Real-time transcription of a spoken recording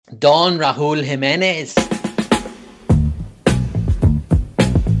Don Raúl Jimenez.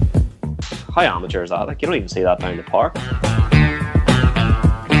 How amateur is that? Like, you don't even see that down the park.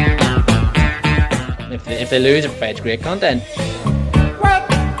 If they lose, it provides great content.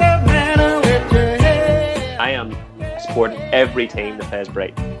 I am supporting every team that plays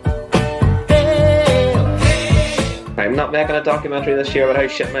Brighton. I'm not making a documentary this year about how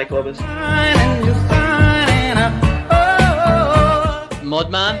shit my club is.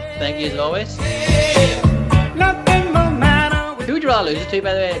 Mudman, thank you as always. Who would you rather lose it to,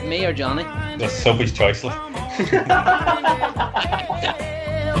 by the way, me or Johnny? That's Sophie's choice.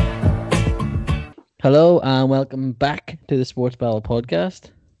 Hello and welcome back to the Sports Battle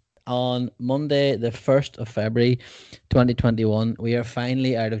podcast. On Monday, the 1st of February 2021, we are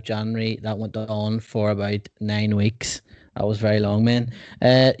finally out of January. That went on for about 9 weeks. That was very long, man.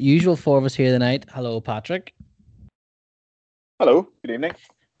 Usual four of us here tonight. Hello, Patrick. Hello, good evening.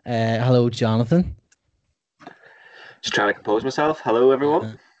 Hello, Jonathan. Just trying to compose myself. Hello,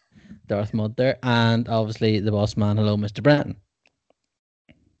 everyone. Darth Mudd there. And obviously the boss man. Hello, Mr. Brenton.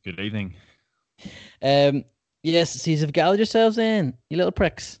 Good evening. Yes, so you've gathered yourselves in, you little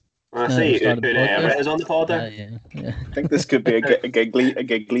pricks. I see Una is on the pod there. Yeah. I think this could be a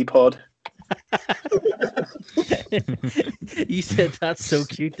giggly pod. You said that's so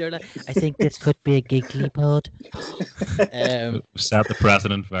cute there. Like, I think this could be a giggly pod. Set the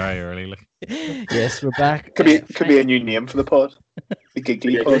precedent very early. Like. Yes, we're back. Could be a new name for the pod. The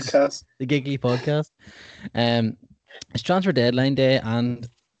Giggly Podcast. The Giggly Podcast. It's transfer deadline day, and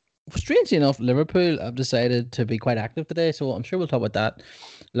strangely enough, Liverpool have decided to be quite active today, so I'm sure we'll talk about that.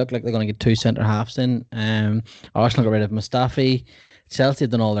 Look like they're going to get two centre halves in. Arsenal got rid of Mustafi. Chelsea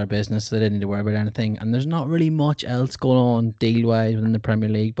have done all their business, so they didn't need to worry about anything. And there's not really much else going on deal-wise within the Premier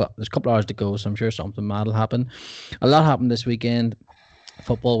League, but there's a couple of hours to go, so I'm sure something mad will happen. A lot happened this weekend,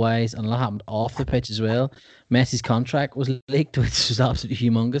 football-wise, and a lot happened off the pitch as well. Messi's contract was leaked, which was absolutely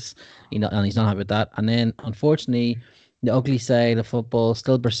humongous, and he's not happy with that. And then, unfortunately, the ugly side of football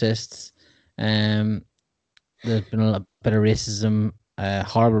still persists. There's been a bit of racism,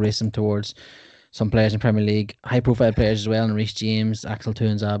 horrible racism towards some players in Premier League, high-profile players as well, and Reece James, Axel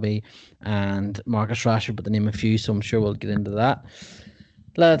Tuanzebe, and Marcus Rashford, but to name a few, so I'm sure we'll get into that.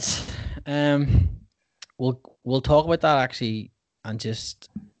 Lads, we'll talk about that actually, and just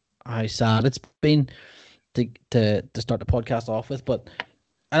how sad it's been to start the podcast off with. But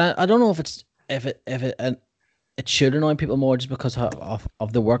and I don't know if it should annoy people more just because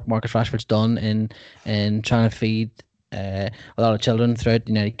of the work Marcus Rashford's done in trying to feed a lot of children throughout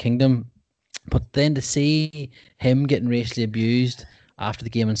the United Kingdom. But then to see him getting racially abused after the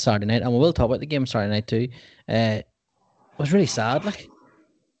game on Saturday night, and we will talk about the game on Saturday night too, was really sad. Like,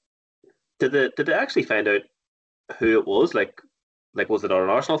 did they actually find out who it was? Like was it an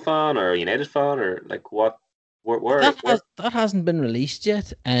Arsenal fan or a United fan or like what? Where? That hasn't been released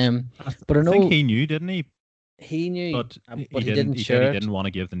yet. But I know think he knew, didn't he? He knew, but he didn't share. Said he didn't want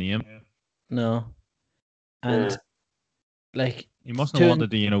to give the name. No, and like. He mustn't have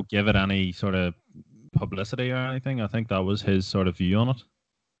wanted to, give it any sort of publicity or anything. I think that was his sort of view on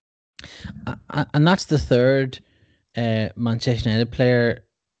it. And that's the third Manchester United player,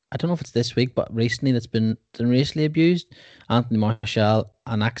 I don't know if it's this week, but recently that's been racially abused. Anthony Martial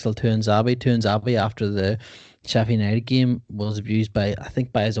and Axel Tuanzebe. Tuanzebe, after the Sheffield United game, was abused by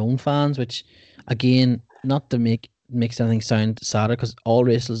his own fans, which, again, not to makes anything sound sadder, because all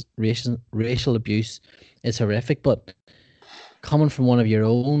racial abuse is horrific, but coming from one of your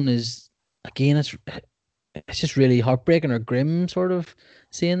own is, again, it's just really heartbreaking or grim, sort of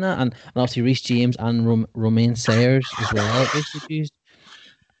seeing that. And obviously Reece James and Romain Sayers as well is accused.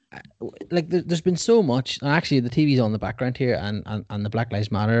 Like, there's been so much, and actually the TV's on the background here, and the Black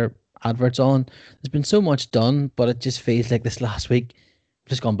Lives Matter adverts on. There's been so much done, but it just feels like this last week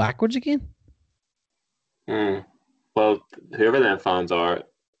just gone backwards again. Well, whoever them fans are,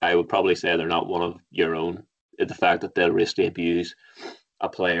 I would probably say they're not one of your own. The fact that they'll racially abuse a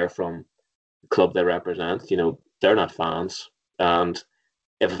player from the club they represent, they're not fans. And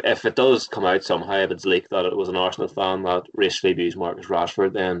if it does come out somehow, if it's leaked that it was an Arsenal fan that racially abused Marcus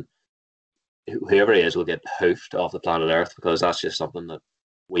Rashford, then whoever he is will get hoofed off the planet Earth, because that's just something that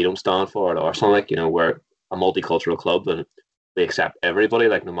we don't stand for at Arsenal. Like, we're a multicultural club and we accept everybody,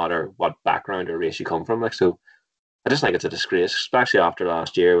 like, no matter what background or race you come from. Like, so I just think it's a disgrace, especially after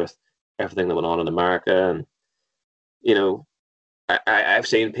last year with everything that went on in America. And I've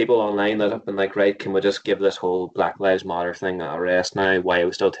seen people online that have been like, right, can we just give this whole Black Lives Matter thing a rest now? Why are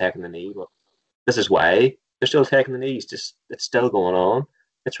we still taking the knee? But this is why they're still taking the knee. It's still going on.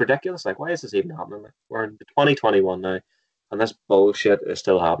 It's ridiculous. Like, why is this even happening? Like, we're in 2021 now. and this bullshit is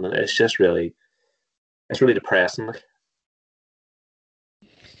still happening. It's just really depressing. Like.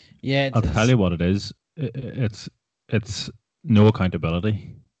 Yeah, I'll tell you what it is. It's no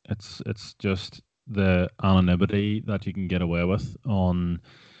accountability. It's just the anonymity that you can get away with on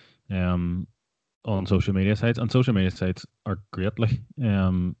social media sites. And social media sites are great. Like,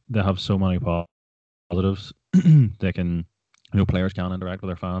 they have so many positives. They can, players can interact with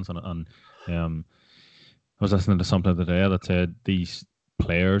their fans, and I was listening to something today that said these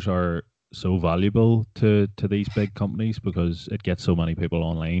players are so valuable to these big companies because it gets so many people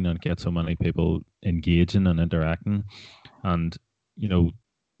online and gets so many people engaging and interacting. And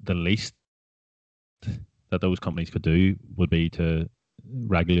the least that those companies could do would be to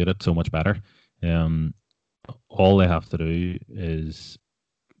regulate it so much better. All they have to do is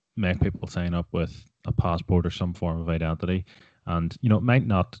make people sign up with a passport or some form of identity, and it might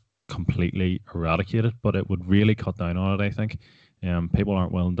not completely eradicate it, but it would really cut down on it, I think. People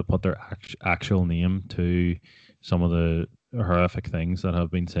aren't willing to put their actual name to some of the horrific things that have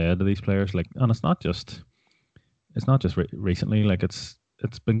been said to these players. Like, and it's not just recently. Like, it's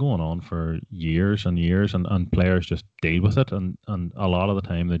been going on for years and years, and players just deal with it, and a lot of the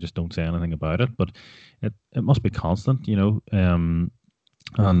time they just don't say anything about it. But it must be constant, and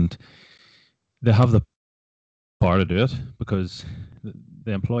they have the power to do it because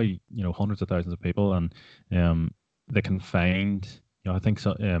they employ hundreds of thousands of people, and they can find, I think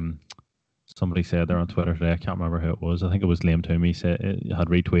so, somebody said there on Twitter today, I can't remember who it was, I think it was Liam Toomey, had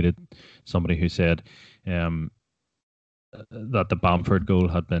retweeted somebody who said that the Bamford goal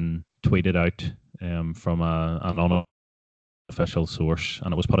had been tweeted out from an unofficial source,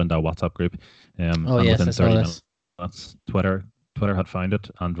 and it was put into a WhatsApp group, and yes, within I saw 30 this. minutes Twitter had found it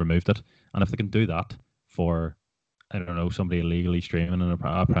and removed it. And if they can do that for, I don't know, somebody illegally streaming in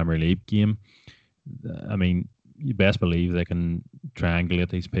a Premier League game, I mean, you best believe they can triangulate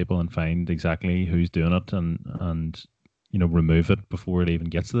these people and find exactly who's doing it, and remove it before it even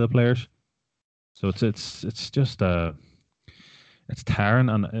gets to the players. So it's just it's tiring,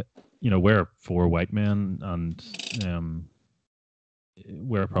 and we're 4 white men, and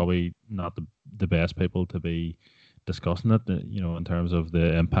we're probably not the best people to be discussing it, in terms of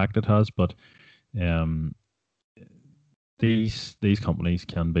the impact it has, but these companies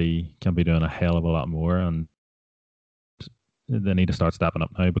can be doing a hell of a lot more, and they need to start stepping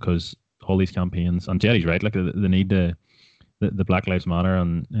up now, because all these campaigns, and Jerry's right, like they need the Black Lives Matter,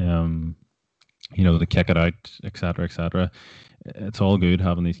 and the Kick It Out, etc. It's all good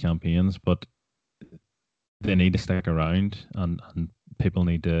having these campaigns, but they need to stick around, and people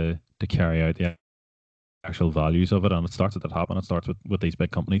need to carry out the actual values of it, and it starts at the top, and it starts with these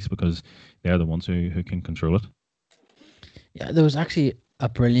big companies, because they're the ones who can control it. Yeah, there was actually a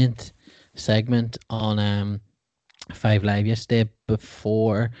brilliant segment on 5 Live yesterday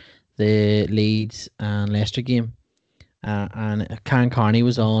before the Leeds and Leicester game, and Karen Carney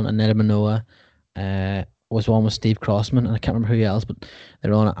was on, and Neda Manoa was on with Steve Crossman, and I can't remember who else, but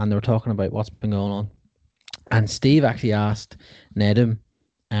they're on it, and they were talking about what's been going on. And Steve actually asked Nedum,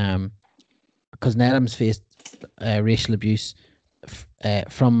 because Nedum's faced racial abuse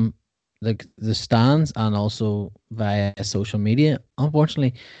from the stands and also via social media,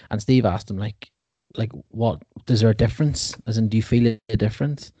 unfortunately. And Steve asked him, like what, is there a difference? As in, do you feel a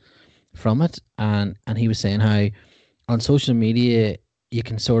difference from it? And he was saying how on social media you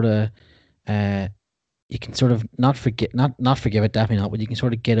can sort of not forgive it, definitely not, but you can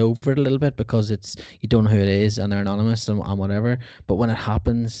sort of get over it a little bit, because it's, you don't know who it is and they're anonymous and whatever. But when it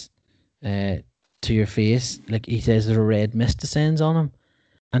happens to your face, like he says, there's a red mist descends on him.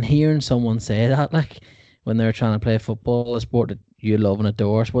 And hearing someone say that, like when they're trying to play football, a sport that you love and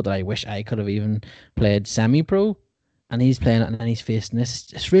adore, a sport that I wish I could have even played semi-pro, and he's playing it and then he's facing this,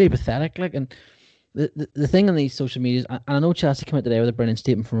 it's really pathetic. Like, and the thing on these social medias, and I know Chelsea came out today with a brilliant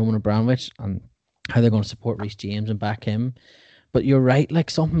statement from Roman Abramovich and how they're going to support Reece James and back him. But you're right, like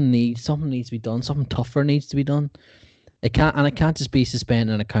something needs to be done, something tougher needs to be done. It can't just be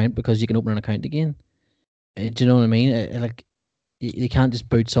suspending an account because you can open an account again. Do you know what I mean? Like, you can't just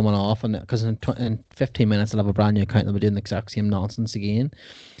boot someone off, and because in 15 minutes they'll have a brand new account and they'll be doing the exact same nonsense again.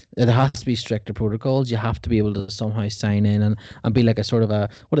 There has to be stricter protocols. You have to be able to somehow sign in and be like a sort of a,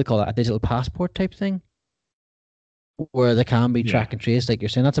 what do they call that, a digital passport type thing, where they can be track and trace, like you're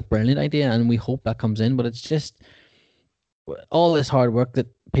saying. That's a brilliant idea, and we hope that comes in. But it's just all this hard work that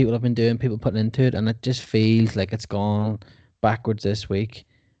people have been doing, people putting into it, and it just feels like it's gone backwards this week.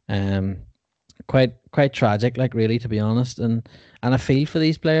 Quite tragic, like, really, to be honest. And I feel for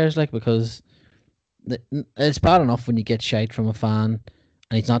these players, like, because it's bad enough when you get shite from a fan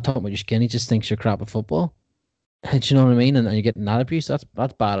and he's not talking about your skin, he just thinks you're crap at football. Do you know what I mean? And you're getting that abuse. That's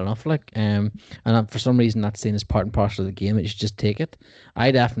bad enough. For some reason that's seen as part and parcel of the game. It should just take it.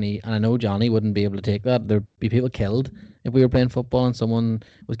 I definitely, and I know Johnny wouldn't be able to take that. There'd be people killed if we were playing football and someone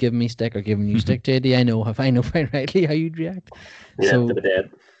was giving me stick or giving you stick, JD. I know quite rightly how you'd react. Yeah, so to be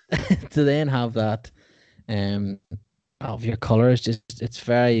dead. to then have that, of your colour is just it's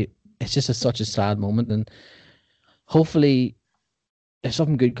just such a sad moment, and hopefully, if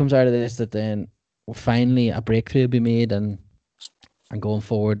something good comes out of this, that then finally a breakthrough will be made, and going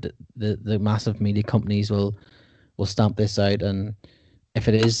forward, the massive media companies will stamp this out, and if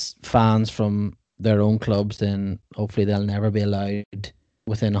it is fans from their own clubs, then hopefully they'll never be allowed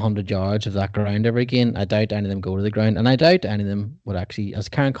within 100 yards of that ground ever again. I doubt any of them go to the ground, and I doubt any of them would actually, as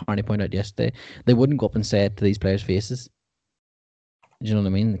Karen Carney pointed out yesterday, they wouldn't go up and say it to these players' faces. Do you know what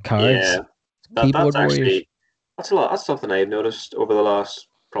I mean? Cards, Yeah, keyboard that's warriors. actually that's a lot. That's something I've noticed over the last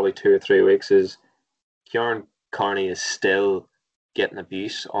probably 2 or 3 weeks. Is Kieran Carney is still getting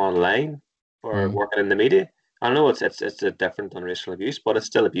abuse online for working in the media. I know it's a different than racial abuse, but it's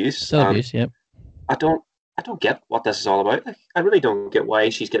still abuse. Still abuse, yep. I don't get what this is all about. Like, I really don't get why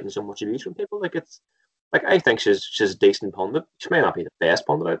she's getting so much abuse from people. Like, it's like, I think she's a decent pundit. She may not be the best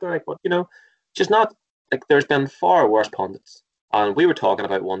pundit out there, like, but she's not, like, there's been far worse pundits. And we were talking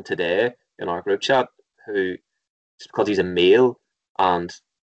about one today in our group chat who, just because he's a male and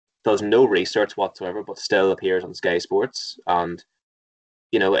does no research whatsoever, but still appears on Sky Sports, and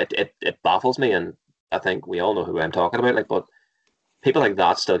it baffles me. And I think we all know who I'm talking about. Like, but people like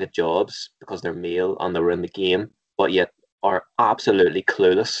that still get jobs because they're male and they're in the game, but yet are absolutely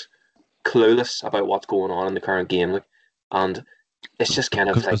clueless about what's going on in the current game. Like, and it's just kind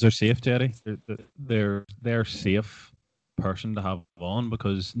of because like, they're safe, Jerry. They're safe person to have on,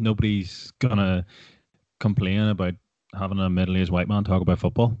 because nobody's gonna complain about having a middle-aged white man talk about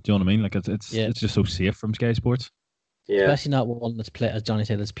football. Do you know what I mean? Like, it's just so safe from Sky Sports. Yeah, especially not one that's played, as Johnny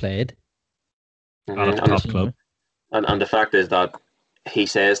said, that's played. Mm-hmm. At a top club. And the fact is that he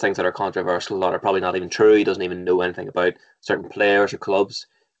says things that are controversial that are probably not even true. He doesn't even know anything about certain players or clubs.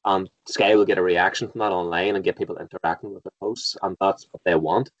 And Sky will get a reaction from that online and get people interacting with the posts, and that's what they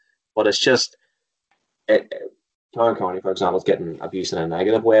want. But it's just, Karen Carney, for example, is getting abused in a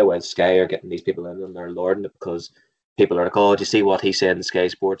negative way, while Sky are getting these people in and they're lording it because people are like, oh, do you see what he said in Sky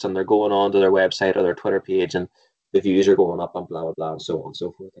Sports? And they're going on to their website or their Twitter page, and the views are going up and blah, blah, blah, and so on and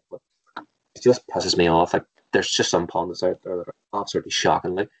so forth. But it just pisses me off. Like, there's just some pundits out there that are absolutely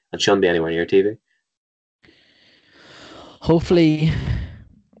shocking, like, and shouldn't be anywhere near TV. Hopefully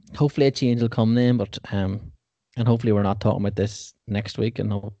a change will come then, but and hopefully we're not talking about this next week and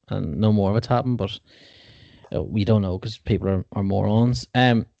no more of it's happened, but we don't know because people are morons.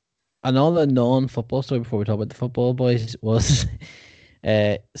 Another non-football story before we talk about the football boys was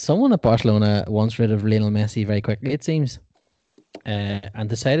someone at Barcelona once rid of Lionel Messi very quickly, it seems, and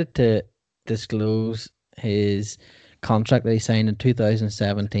decided to disclose his contract that he signed in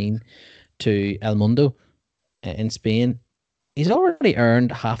 2017 to El Mundo in Spain. He's already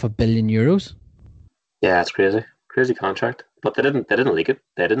earned €500 million. Yeah, it's crazy contract. But they didn't leak it.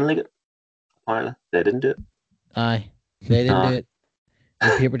 Apparently, they didn't do it. Aye, they didn't do it.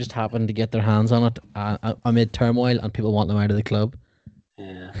 The paper just happened to get their hands on it amid turmoil, and people want them out of the club.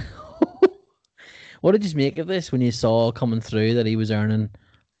 Yeah. What did you make of this when you saw coming through that he was earning?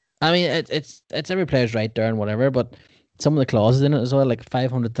 I mean, it's every player's right to earn whatever, but some of the clauses in it as well, like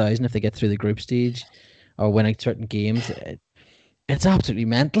 500,000 if they get through the group stage or winning certain games. It's absolutely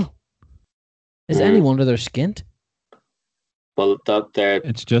mental. Is it any wonder they're skint? Well,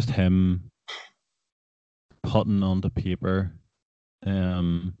 it's just him putting onto paper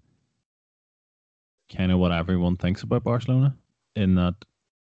kind of what everyone thinks about Barcelona, in that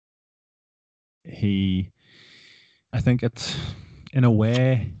I think it's, in a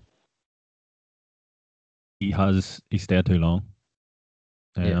way, he stayed too long.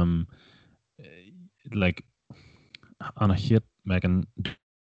 Like, and I hate making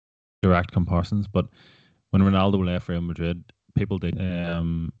direct comparisons, but when Ronaldo left Real Madrid, people did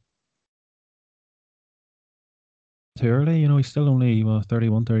too early. He's still only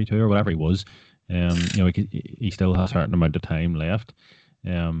 31, 32 or whatever he was. He still has a certain amount of time left.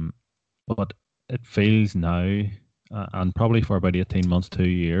 But it feels now, and probably for about 18 months, 2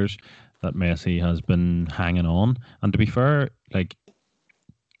 years, that Messi has been hanging on. And to be fair, like,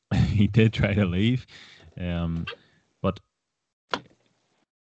 he did try to leave, but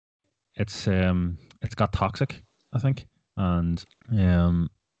it's got toxic, I think, and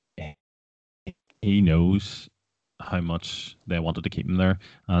he knows how much they wanted to keep him there,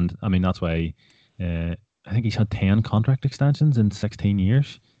 and I mean that's why I think he's had 10 contract extensions in 16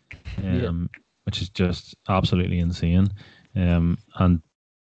 years, which is just absolutely insane. And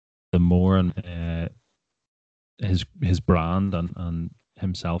the more his brand and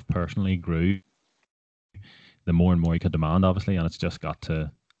himself personally grew, the more and more he could demand, obviously, and it's just got to.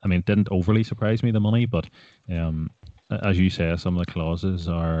 I mean, it didn't overly surprise me, the money, but as you say, some of the clauses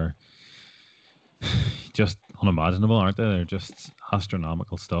are just unimaginable, aren't they? They're just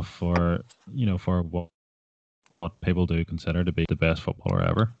astronomical stuff for what people do consider to be the best footballer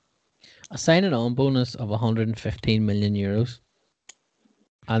ever. A signing on bonus of 115 million euros.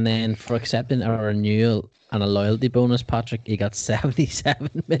 And then for accepting a renewal and a loyalty bonus, Patrick, he got 77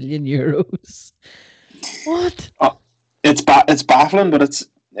 million euros. What? It's baffling, but it's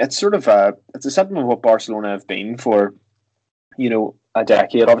sort of it's a symptom of what Barcelona have been for, a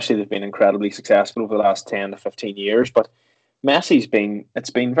decade. Obviously, they've been incredibly successful over the last 10 to 15 years, but it's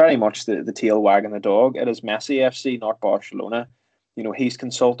been very much the tail wagging the dog. It is Messi FC, not Barcelona. He's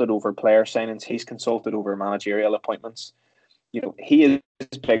consulted over player signings. He's consulted over managerial appointments. He is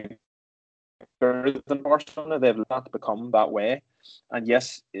bigger than Barcelona. They've not become that way. And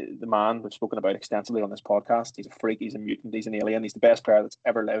yes, the man we've spoken about extensively on this podcast, he's a freak, he's a mutant, he's an alien, he's the best player that's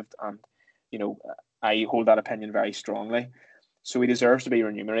ever lived. And, I hold that opinion very strongly. So he deserves to be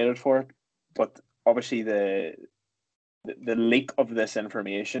remunerated for it. But obviously the leak of this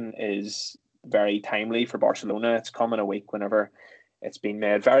information is very timely for Barcelona. It's come in a week whenever it's been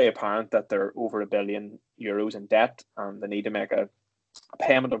made very apparent that they're over €1 billion in debt and they need to make a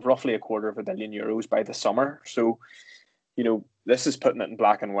payment of roughly €250 million by the summer. So, this is putting it in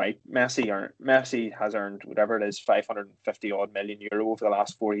black and white. Messi has earned whatever it is, 550 odd million euro over the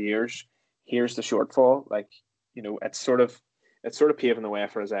last 4 years. Here's the shortfall. It's sort of paving the way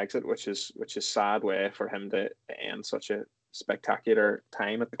for his exit, which is sad way for him to end such a spectacular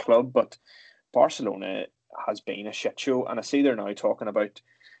time at the club. But Barcelona has been a shit show, and I see they're now talking about,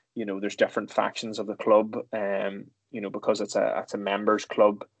 there's different factions of the club, because it's a members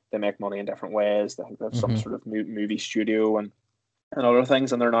club. They make money in different ways. They have some sort of movie studio and other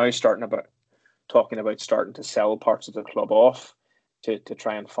things, and they're now talking about starting to sell parts of the club off to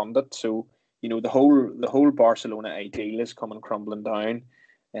try and fund it. So the whole Barcelona ideal is coming crumbling down,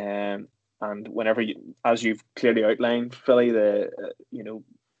 and whenever as you've clearly outlined, Philly,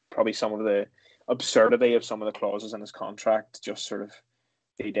 probably some of the absurdity of some of the clauses in his contract just sort of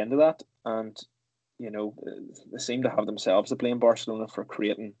feed into that, and they seem to have themselves to blame, Barcelona, for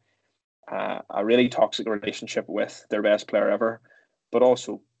creating a really toxic relationship with their best player ever, but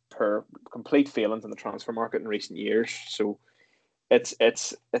also per complete failings in the transfer market in recent years. So it's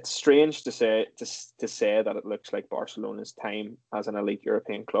strange to say that it looks like Barcelona's time as an elite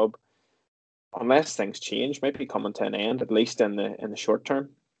European club, unless things change, might be coming to an end, at least in the short term.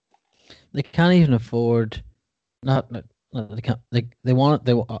 They can't even afford. They can't.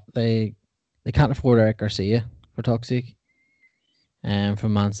 They can't afford Eric Garcia, for talk's sake.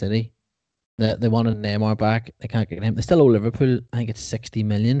 From Man City, they wanted Neymar back. They can't get him. They still owe Liverpool, I think it's 60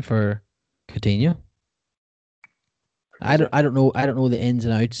 million for Coutinho. I don't know the ins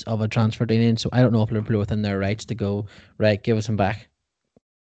and outs of a transfer deal, so I don't know if Liverpool are within their rights to go, right, give us him back.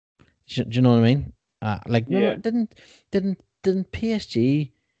 Do you know what I mean? Didn't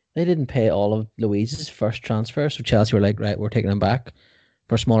PSG? They didn't pay all of Luiz's first transfer, so Chelsea were like, right, we're taking him back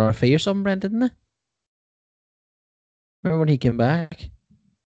for a smaller fee or something, Brent, didn't they? Remember when he came back?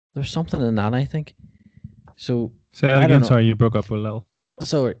 There was something in that, I think. So say that again. Sorry, you broke up a little.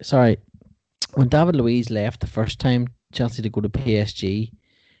 Sorry. When David Luiz left the first time Chelsea to go to PSG,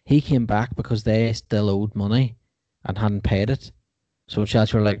 he came back because they still owed money and hadn't paid it. So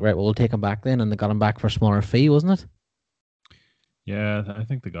Chelsea were like, right, we'll take him back then, and they got him back for a smaller fee, wasn't it? Yeah, I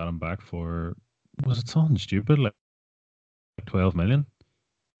think they got him back for, was it something stupid, like 12 million?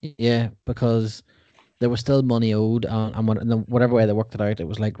 Yeah, because there was still money owed, and whatever way they worked it out, it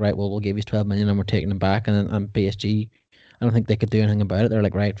was like, right, well, we'll give you 12 million and we're taking him back. And PSG, I don't think they could do anything about it. They're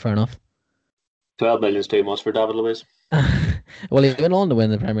like, right, fair enough. 12 million is too much for David Luiz. Well, he went on to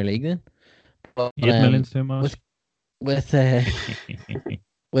win the Premier League then. But, 8 million's too much. With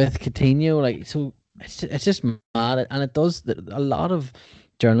Coutinho, like, so it's just mad, and it does. A lot of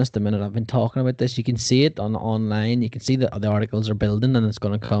journalists, the minute I've been talking about this, you can see it online. You can see that the articles are building, and it's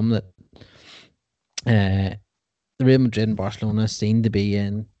going to come that the Real Madrid and Barcelona seem to be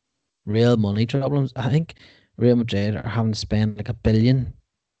in real money problems. I think Real Madrid are having to spend like $1 billion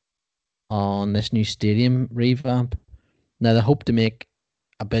on this new stadium revamp. Now they hope to make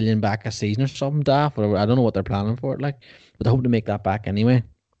 $1 billion back a season or something, daft. Or I don't know what they're planning for it, like, but they hope to make that back anyway.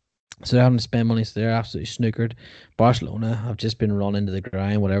 So they're having to spend money, so they're absolutely snookered. Barcelona have just been run into the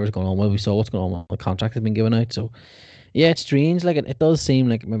ground, whatever's going on. Well, we saw what's going on with the contract that's been given out. So, yeah, it's strange. Like, it does seem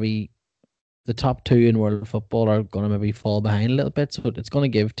like maybe the top two in world football are going to maybe fall behind a little bit. So it's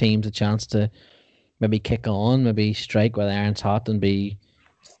going to give teams a chance to maybe kick on, maybe strike while the iron's hot and be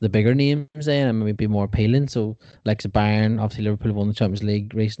the bigger names then and maybe be more appealing. So like Bayern, obviously Liverpool won the Champions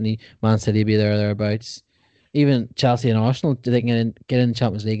League recently, Man City be thereabouts. Even Chelsea and Arsenal, they can get in the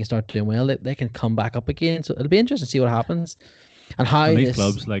Champions League and start doing well. They can come back up again. So it'll be interesting to see what happens. And how and these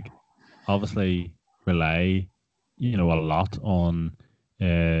clubs obviously rely, a lot on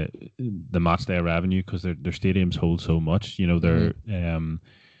the match day revenue because their stadiums hold so much. Their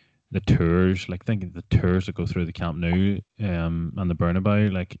the tours, think of the tours that go through the Camp Nou and the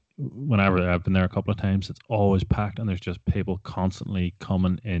Bernabeu. Whenever I've been there a couple of times, it's always packed and there's just people constantly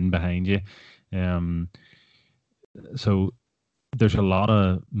coming in behind you. So there's a lot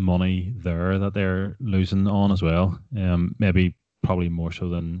of money there that they're losing on as well. Maybe probably more so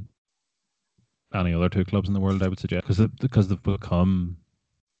than any other two clubs in the world, I would suggest, because they've become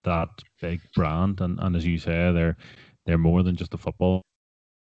that big brand, and as you say, they're more than just the football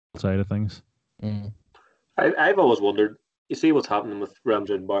side of things. I've always wondered. You see what's happening with Real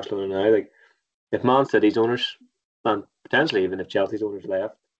Madrid and Barcelona now. If Man City's owners, and potentially even if Chelsea's owners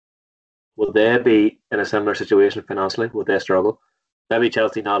left, would they be in a similar situation financially? Would they struggle? Maybe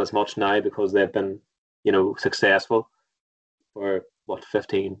Chelsea not as much now because they've been, successful for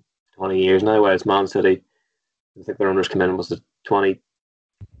 15, 20 years now, whereas Man City, I think their owners came in, was it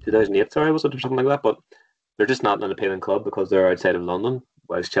 2008, was it, or something like that? But they're just not an appealing club because they're outside of London,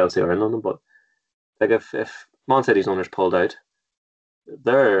 whereas Chelsea are in London. But if Man City's owners pulled out,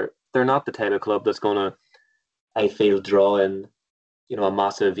 they're not the type of club that's going to, I feel, draw in, a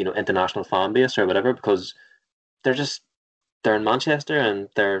massive, international fan base or whatever, because they're in Manchester and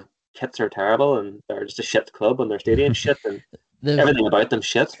their kits are terrible and they're just a shit club and their stadium shit and everything about them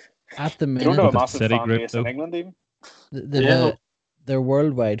shit. At the minute, they don't know a The massive City fan group, base though. in England even. their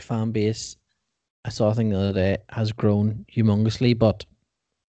worldwide fan base, I saw a thing the other day, has grown humongously, but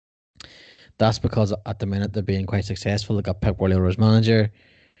that's because at the minute they're being quite successful. They got Pep Guardiola as manager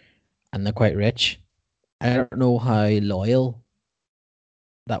and they're quite rich. I don't know how loyal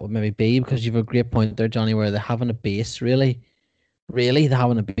that would maybe be, because you have a great point there, Johnny, where they're having a base, really they're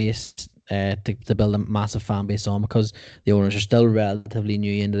having a base to build a massive fan base on, because the owners are still relatively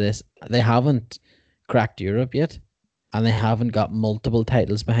new into this. They haven't cracked Europe yet, and they haven't got multiple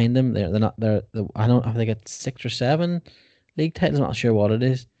titles behind them. I don't know if they got 6 or 7 league titles. I'm not sure what it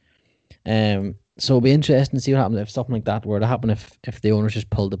is. So it'll be interesting to see what happens if something like that were to happen, if the owners just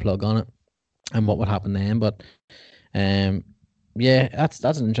pulled the plug on it, and what would happen then. But yeah, that's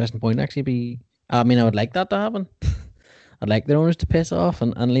an interesting point. Actually, I would like that to happen. I'd like their owners to piss off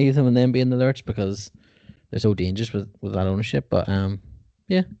and leave them and then be in the lurch, because they're so dangerous with that ownership. But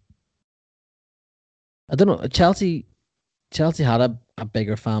yeah, I don't know. Chelsea had a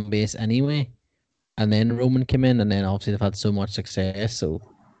bigger fan base anyway, and then Roman came in, and then obviously they've had so much success. So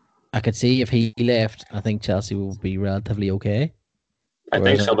I could see if he left, I think Chelsea will be relatively okay. I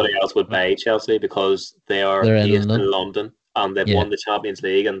think somebody else would buy Chelsea because they're based in London and they've won the Champions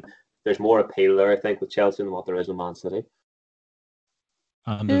League, and there's more appeal there, I think, with Chelsea than what there is with Man City.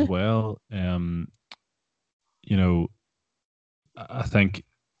 And as well, I think,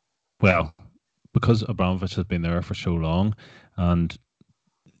 well, because Abramovich has been there for so long, and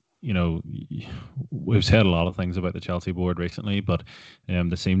we've said a lot of things about the Chelsea board recently, but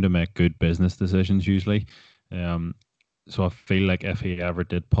they seem to make good business decisions usually. So I feel like if he ever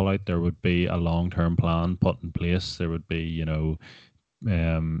did pull out, there would be a long-term plan put in place. There would be,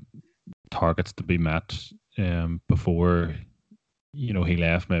 targets to be met before, he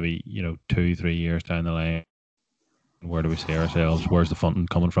left. Maybe 2-3 years down the line, where do we see ourselves? Where's the funding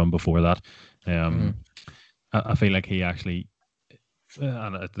coming from before that? I feel like he actually,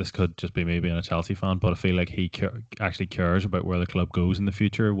 and this could just be me being a Chelsea fan, but I feel like he actually cares about where the club goes in the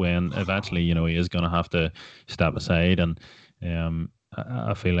future, when eventually, he is going to have to step aside, and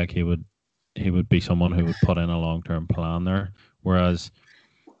I feel like he would be someone who would put in a long-term plan there. Whereas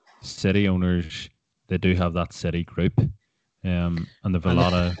City owners, they do have that City group, and they've a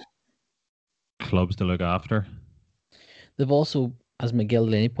lot of clubs to look after. They've also, as Miguel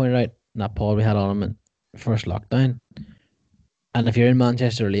Delaney pointed out, in that poll we had on him in first lockdown, and if you're in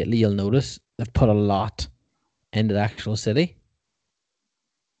Manchester lately, you'll notice they've put a lot into the actual city.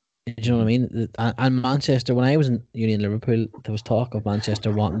 Do you know what I mean? And Manchester, when I was in uni in Liverpool, there was talk of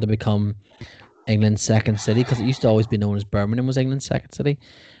Manchester wanting to become England's second city, because it used to always be known as Birmingham was England's second city,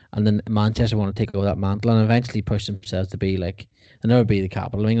 and then Manchester wanted to take over that mantle and eventually push themselves to be they'll never be the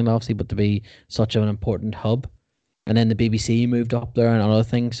capital of England, obviously, but to be such an important hub. And then the BBC moved up there and other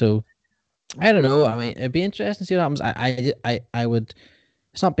things. So I don't know. I mean, it'd be interesting to see what happens. I would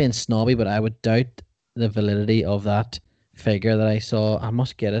it's not being snobby, but I would doubt the validity of that figure that I saw. I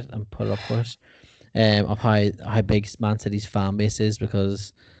must get it and put it up for us. Of how big Man City's fan base is,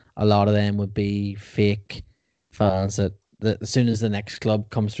 because a lot of them would be fake fans that as soon as the next club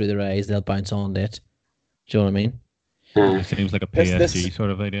comes through the rise, they'll bounce on it. Do you know what I mean? It seems like a PSG sort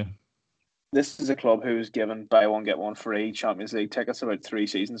of idea. This is a club who was given buy one get one free Champions League tickets about 3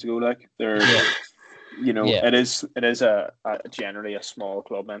 seasons ago. Like they're, it is a generally a small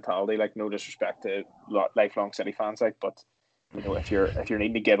club mentality. Like no disrespect to lifelong City fans, like, but if you're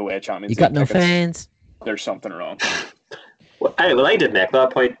needing to give away Champions League, you got no fans. There's something wrong. Well, I did make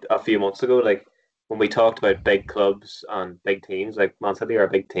that point a few months ago. Like when we talked about big clubs and big teams, like Man City are a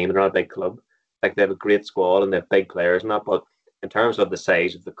big team and they're not a big club. Like they have a great squad and they have big players and that, but in terms of the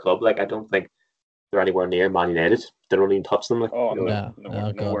size of the club, like I don't think they're anywhere near Man United. They don't even touch them. Like,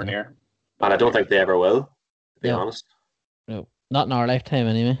 nowhere near. And I don't think they ever will, to be honest. No, not in our lifetime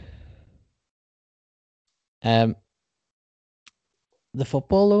anyway. The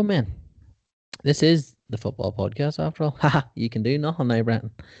football though, man. This is the football podcast after all. Haha, you can do nothing now,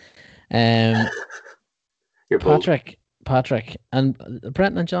 Brenton. Patrick, and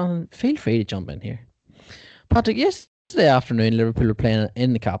Brenton and John, feel free to jump in here. Patrick, yesterday afternoon, Liverpool were playing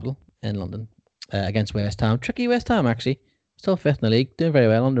in the capital in London against West Ham. Tricky West Ham, actually. Still fifth in the league, doing very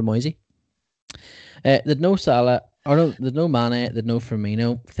well under Moisey. There's no Salah, there's no Mane, there's no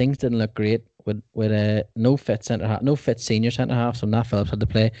Firmino. Things didn't look great with no fit centre half, no fit senior centre half. So Nat Phillips had to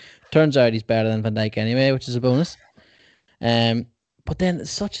play. Turns out he's better than Van Dijk anyway, which is a bonus. But then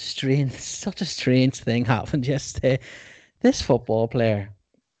such a strange thing happened yesterday. This football player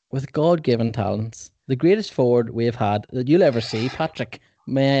with God-given talents, the greatest forward we have had that you'll ever see, Patrick,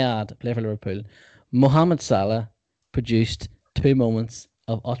 may I add, play for Liverpool, Mohamed Salah, produced 2 moments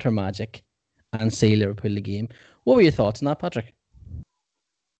of utter magic and see Liverpool the game. What were your thoughts on that, Patrick?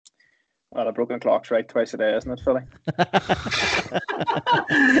 Well, a broken clock's right twice a day, isn't it, Philly?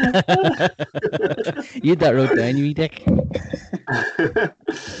 You had that wrote down, you dick.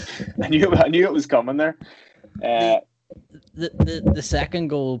 I knew it was coming there. The second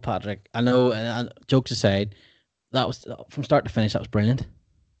goal, Patrick, I know, and jokes aside, that was from start to finish, that was brilliant.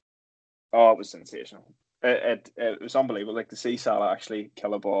 Oh, it was sensational. It was unbelievable. Like to see Salah actually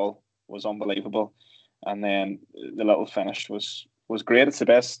kill a ball was unbelievable, and then the little finish was great. It's the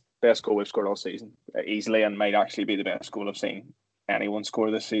best goal we've scored all season, easily, and might actually be the best goal I've seen anyone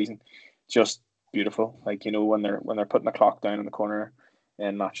score this season. Just beautiful. Like when they're putting the clock down in the corner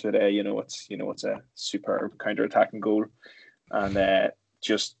in Match of the Day, it's a superb counter-attacking goal, and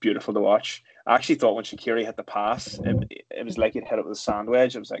just beautiful to watch. I actually thought when Shaqiri hit the pass, it was like he'd hit it with a sand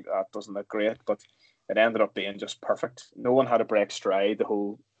wedge. It was like, that doesn't look great, but it ended up being just perfect. No one had to break stride the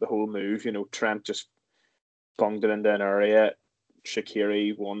whole move. Trent just bunged it into an area.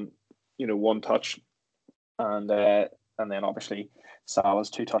 Shaqiri one touch, and then obviously Salah's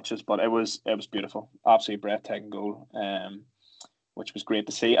 2 touches. But it was beautiful, absolutely breathtaking goal, which was great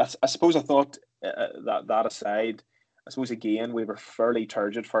to see. I suppose I thought that aside, I suppose again we were fairly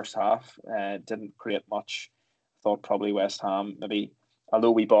turgid first half. Didn't create much. Thought probably West Ham, maybe,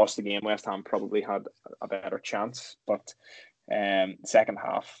 although we bossed the game, West Ham probably had a better chance. But second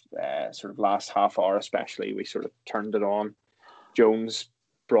half, sort of last half hour especially, we sort of turned it on. Jones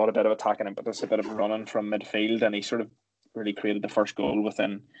brought a bit of attacking impetus, a bit of running from midfield, and he sort of really created the first goal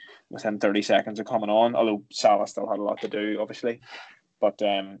within 30 seconds of coming on, although Salah still had a lot to do, obviously. But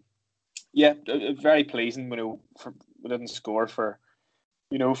very pleasing. We didn't score for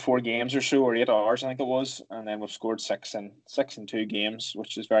 4 games or so, or 8 hours I think it was, and then we've scored 6 in 2 games,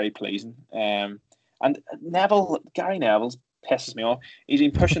 which is very pleasing. And Gary Neville pisses me off. He's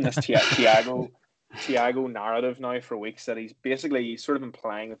been pushing this Thiago narrative now for weeks, that he's sort of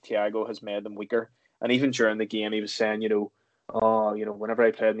implying that Thiago has made them weaker. And even during the game, he was saying, whenever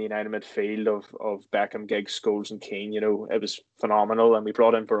I played in the United midfield of Beckham, Giggs, Scholes, and Keane, it was phenomenal. And we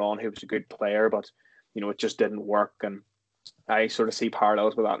brought in Varane, who was a good player, but it just didn't work. And I sort of see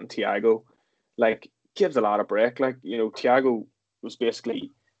parallels with that in Thiago. Like, gives a lot of break. Like, Thiago was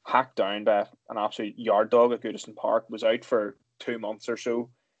basically hacked down by an absolute yard dog at Goodison Park, was out for 2 months or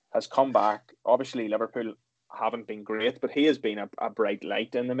so, has come back. Obviously, Liverpool haven't been great, but he has been a bright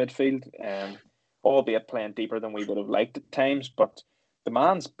light in the midfield, albeit playing deeper than we would have liked at times. But the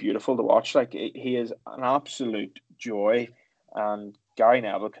man's beautiful to watch. Like, he is an absolute joy, and Gary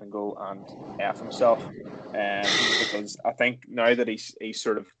Neville can go and F himself, because I think now that he's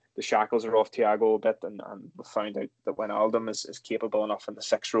sort of, the shackles are off Thiago a bit, and we've found out that Wijnaldum is capable enough in the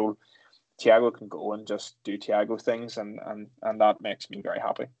 6 role, Thiago can go and just do Thiago things, and that makes me very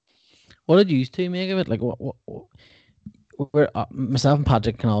happy. What did you two make of it? Like, what myself and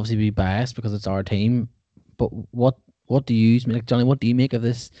Patrick can obviously be biased because it's our team, but what do you like, Johnny? What do you make of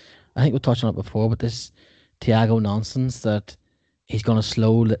this? I think we touched on it before, but this Thiago nonsense that he's going to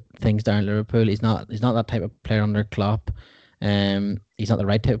slow things down at Liverpool. He's not that type of player under Klopp. He's not the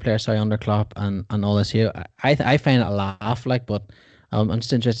right type of player, sorry, under Klopp and all this here. I find it a laugh, like, but I'm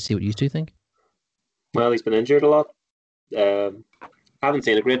just interested to see what you two think. Well, he's been injured a lot. Haven't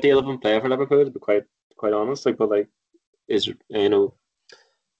seen a great deal of him play for Liverpool, to be quite honest. Like, but like, his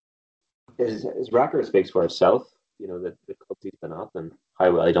record speaks for itself. You know, the clubs he's been at and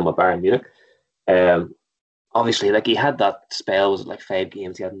how well he done with Bayern Munich. Obviously, like, he had that spell, was it like 5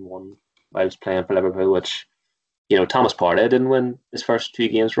 games he hadn't won while he was playing for Liverpool, which, you know, Thomas Partey didn't win his first 2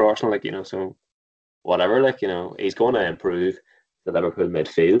 games for Arsenal, like, you know, so whatever, like, you know, he's going to improve the Liverpool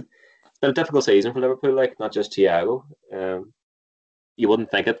midfield. It's been a difficult season for Liverpool, like, not just Thiago. You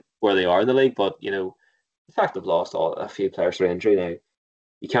wouldn't think it where they are in the league, but, you know, the fact they've lost a few players for injury now,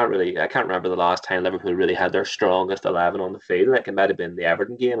 I can't remember the last time Liverpool really had their strongest 11 on the field. Like, it might have been the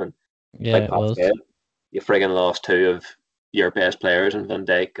Everton game, and yeah, like Pat said, you friggin' lost 2 of your best players in Van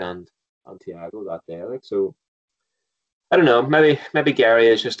Dijk and Thiago that day. Like, so I don't know. Maybe Gary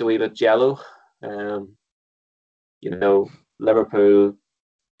is just a wee bit jello. You know, Liverpool,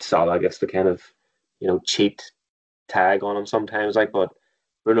 Salah gets the kind of, you know, cheat tag on him sometimes. Like, but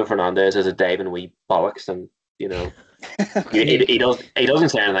Bruno Fernandes is a diving wee bollocks, and you know, he doesn't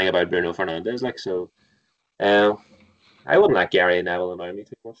say anything about Bruno Fernandes. Like, so, I wouldn't let Gary Neville annoy me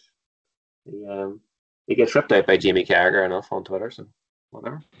too much. He gets ripped out by Jamie Carragher enough on Twitter, so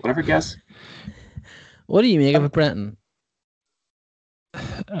whatever, guess. What do you make of it, Brenton?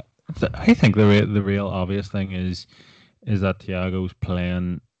 I think the real obvious thing is that Thiago's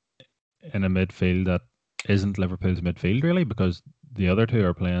playing in a midfield that isn't Liverpool's midfield, really, because the other 2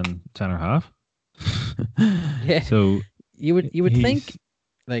 are playing centre half. Yeah. So you would think,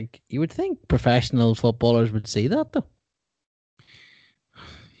 like, professional footballers would see that, though.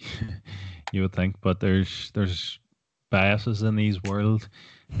 You would think, but there's biases in these world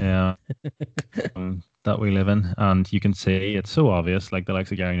that we live in, and you can see it's so obvious. Like the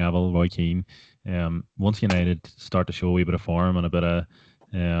likes of Gary Neville, Roy Keane. Once United start to show a wee bit of form and a bit of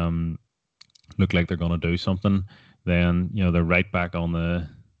look like they're going to do something, then you know they're right back on the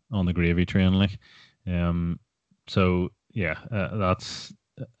gravy train. Like, so yeah, that's,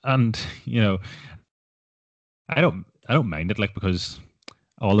 and you know, I don't mind it, like, because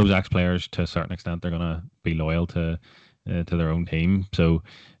all those ex-players, to a certain extent, they're going to be loyal to their own team. So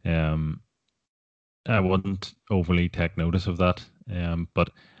I wouldn't overly take notice of that.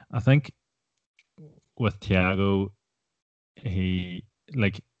 But I think with Thiago,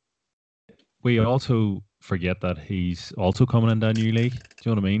 we also forget that he's also coming into a new league. Do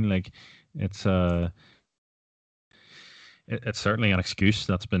you know what I mean? Like, it's certainly an excuse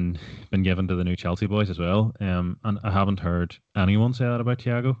that's been given to the new Chelsea boys as well. And I haven't heard anyone say that about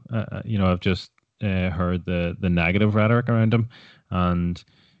Thiago. You know, I've just heard the negative rhetoric around him, and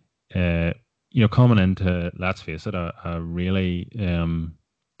you know, coming into, let's face it, a really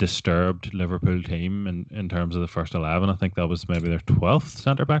disturbed Liverpool team in terms of the first 11. I think that was maybe their 12th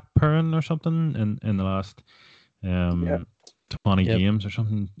centre back pairing or something in the last 20 games or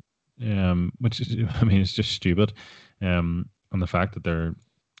something. Which is, I mean, it's just stupid. And the fact that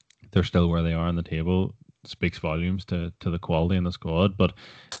they're still where they are on the table speaks volumes to the quality in the squad. But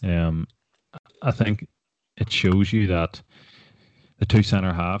I think it shows you that the 2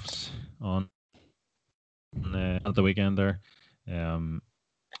 centre halves at the weekend there,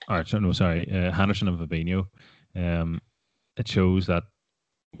 Henderson and Fabinho. It shows that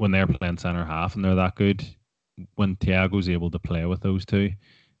when they're playing centre half and they're that good, when Thiago's able to play with those 2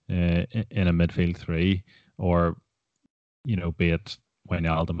 in a midfield 3, or you know, be it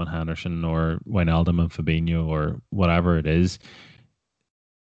Wijnaldum and Henderson or Wijnaldum and Fabinho or whatever it is,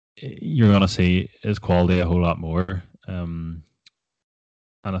 you're going to see his quality a whole lot more. And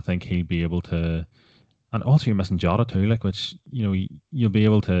I think he'll be able to, and also you're missing Jota too, like, which, you know, you'll be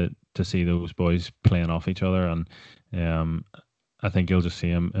able to see those boys playing off each other, and I think you'll just see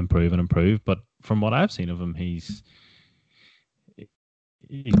him improve. But from what I've seen of him, he's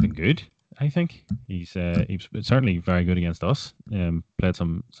been good. I think he's certainly very good against us. Played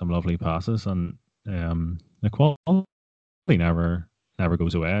some lovely passes, and the quality never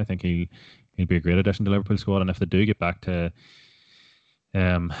goes away. I think he'll be a great addition to Liverpool squad. And if they do get back to,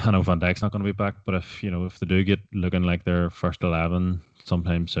 I know Van Dijk's not going to be back, but if they do get looking like their first 11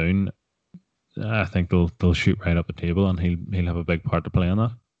 sometime soon, I think they'll shoot right up the table, and he'll have a big part to play in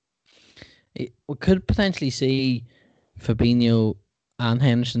that. We could potentially see Fabinho and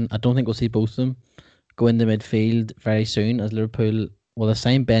Henderson. I don't think we'll see both of them go into midfield very soon as Liverpool will have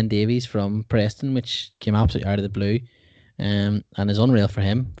signed Ben Davies from Preston, which came absolutely out of the blue. And is unreal for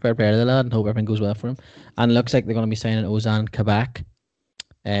him. Fair play to the lad, and hope everything goes well for him. And it looks like they're going to be signing Ozan Kabak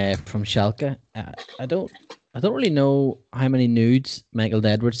from Schalke. I don't really know how many nudes Michael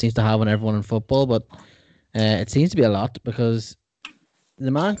Edwards seems to have on everyone in football, but it seems to be a lot because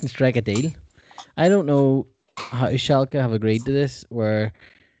the man can strike a deal. I don't know how Schalke have agreed to this, where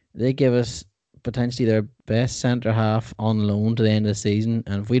they give us potentially their best centre half on loan to the end of the season,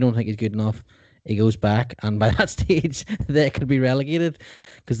 and if we don't think he's good enough, he goes back, and by that stage they could be relegated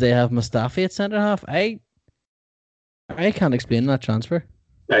because they have Mustafi at centre half. I can't explain that transfer.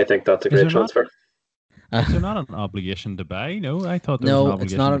 I think that's a great transfer. Is there not an obligation to buy? No, I thought there was an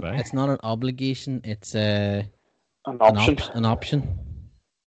obligation to buy. It's not an obligation. It's an option.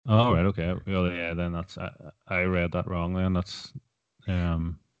 Oh right, okay. Well, yeah, then that's I read that wrong. Then that's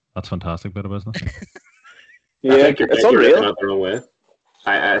fantastic bit of business. Yeah, I think it's you're unreal. the wrong way.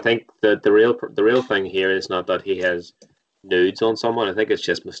 I think that the real thing here is not that he has nudes on someone. I think it's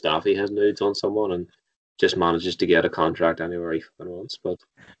just Mustafi has nudes on someone and just manages to get a contract anywhere he wants. But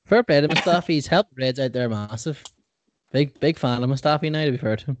fair play to Mustafi. He's helped Reds out there massive. Big fan of Mustafi now, to be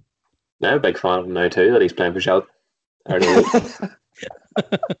fair to him. I'm a big fan of him now too, that he's playing for Schalke.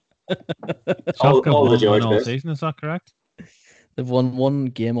 Schalke all the George all bits. season, is that correct? They've won one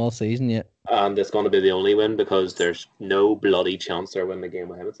game all season yet. And it's going to be the only win because there's no bloody chance they're winning the game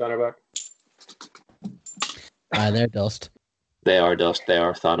with him at centre back. They're dust. They are dust. They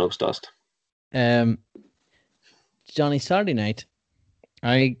are Thanos dust. Johnny, Saturday night,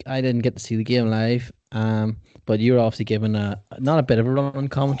 I didn't get to see the game live, but you were obviously given not a bit of a run on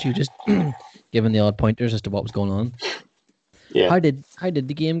commentary, just giving the odd pointers as to what was going on. Yeah. How did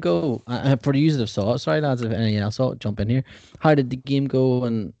the game go? For the users that saw it, sorry lads, if anyone else saw it, jump in here. How did the game go?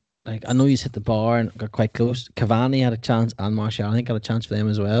 And like, I know you hit the bar and got quite close. Cavani had a chance, and Martial, I think, had a chance for them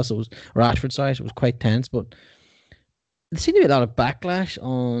as well. So it was Rashford, sorry, so it was quite tense. But there seemed to be a lot of backlash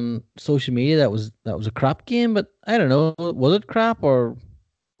on social media that was a crap game. But I don't know, was it crap or?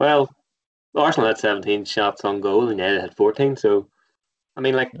 Well, Arsenal had 17 shots on goal and United had 14. So, I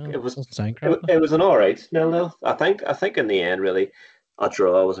mean, like it was an all right 0-0. I think in the end, really, a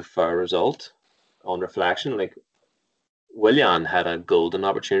draw was a fair result. On reflection, like Willian had a golden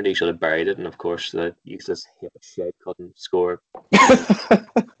opportunity, should have buried it, and of course the useless shit couldn't score.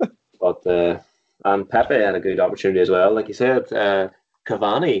 But and Pepe had a good opportunity as well. Like you said,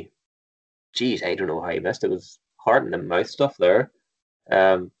 Cavani, geez, I don't know how he missed it. It was heart in the mouth stuff there.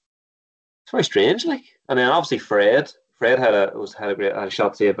 It's very strange. Like, I mean, obviously Fred had a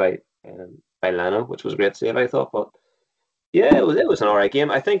shot saved by Leno, which was a great save, I thought. But yeah, it was an alright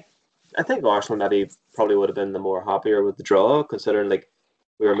game. I think Arsenal maybe probably would have been the more happier with the draw, considering like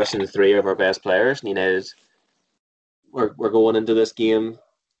we were missing 3 of our best players. And United, we're going into this game.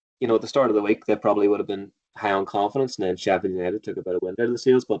 You know, at the start of the week, they probably would have been high on confidence, and then Sheffield United took a bit of wind out of the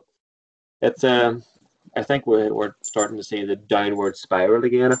sails. But it's I think we're starting to see the downward spiral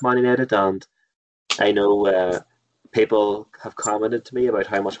again of Man United, and I know people have commented to me about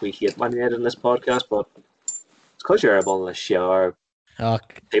how much we hate Man United in this podcast, but it's because you're able to share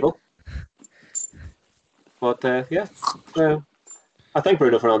people. But I think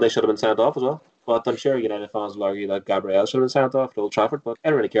Bruno Fernandes should have been sent off as well. But I'm sure United fans will argue that Gabriel should have been sent off at Old Trafford. But I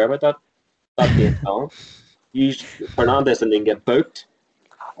don't really care about that. That being talent, Fernandes didn't even get booked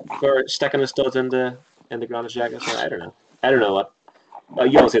for sticking his studs in the Granit Xhaka. So I don't know what.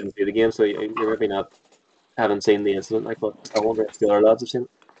 You also didn't see the game, so you're maybe not haven't seen the incident. Like, but I wonder if the other lads have seen it.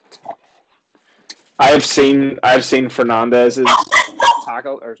 I've seen Fernandez's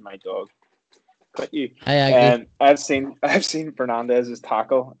tackle. There's my dog. Cut you. I've seen Fernandez's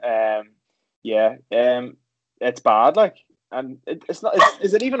tackle. It's bad. Like, and it's not.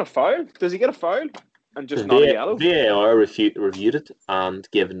 Is it even a foul? Does he get a foul? And just not a yellow? VAR reviewed it and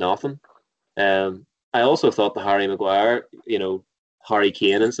gave nothing. I also thought the Harry Maguire, Harry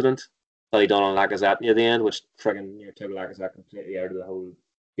Kane incident that he done on Lacazette near the end, which friggin' took Lacazette completely out of the whole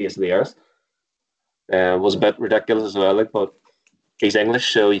face of the earth, was a bit ridiculous as well. Like, but he's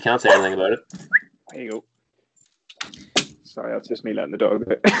English, so you can't say anything about it. There you go. Sorry, that's just me letting the dog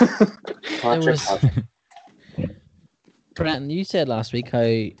out. Brenton, you said last week how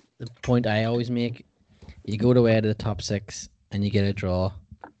the point I always make, you go away to the top 6 and you get a draw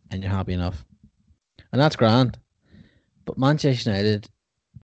and you're happy enough. And that's grand. But Manchester United,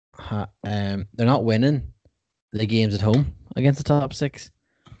 they're not winning the games at home against the top 6.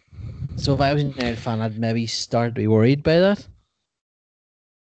 So if I was a United fan, I'd maybe start to be worried by that.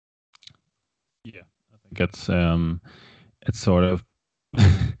 Yeah, I think it's sort of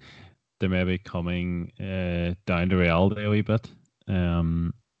they may be coming down to reality a wee bit.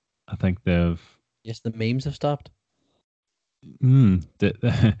 I think they've Yes, the memes have stopped.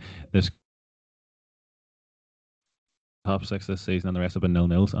 this top six this season, and the rest have been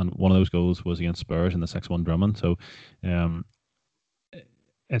 0-0s, and one of those goals was against Spurs in the 6-1 Drummond. So,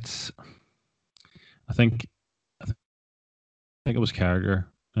 it's I think it was Carragher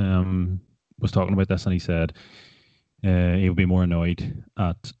was talking about this, and he said he would be more annoyed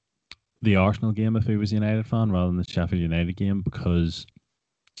at the Arsenal game if he was a United fan rather than the Sheffield United game, because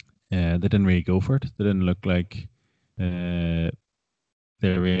they didn't really go for it. They didn't look like they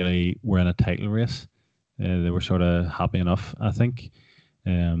really were in a title race. They were sort of happy enough, I think.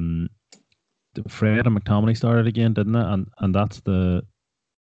 Fred and McTominay started again, didn't it? And that's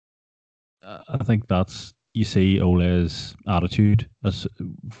I think that's, you see Ole's attitude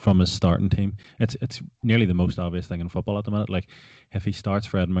from his starting team. It's nearly the most obvious thing in football at the minute. Like, if he starts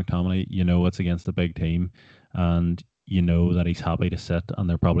Fred and McTominay, you know it's against a big team, and you know that he's happy to sit, and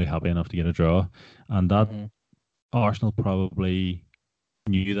they're probably happy enough to get a draw. And that Arsenal probably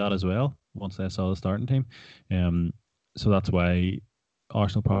knew that as well once they saw the starting team. So that's why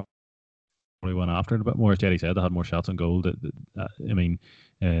Arsenal probably went after it a bit more. As Jerry said, they had more shots on goal. They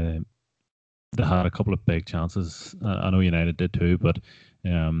had a couple of big chances. I know United did too, but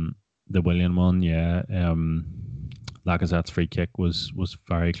the Willian one, Lacazette's free kick was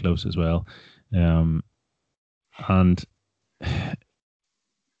very close as well. And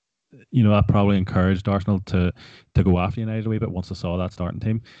that probably encouraged Arsenal to go after United a wee bit once they saw that starting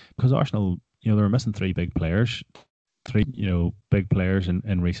team, because Arsenal, they were missing three big players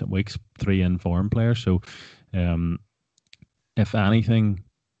in recent weeks, three in-form players. So, if anything,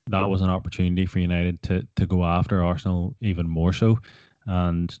 that was an opportunity for United to go after Arsenal even more so,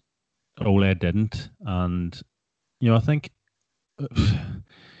 and Ole didn't. And I think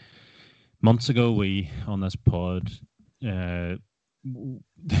months ago we on this pod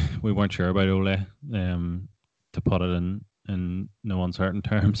we weren't sure about Ole, to put it in no uncertain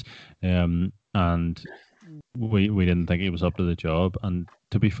terms, and we didn't think he was up to the job. And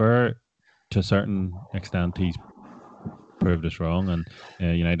to be fair, to a certain extent, he's proved us wrong, and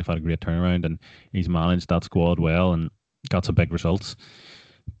United have had a great turnaround, and he's managed that squad well and got some big results.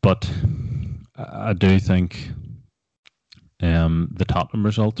 But I do think the Tottenham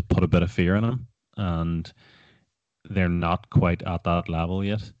results put a bit of fear in him, and they're not quite at that level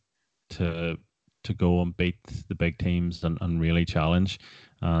yet to go and beat the big teams and really challenge.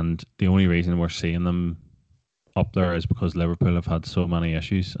 And the only reason we're seeing them up there is because Liverpool have had so many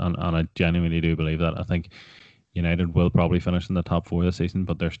issues, and I genuinely do believe that. I think United will probably finish in the top four this season,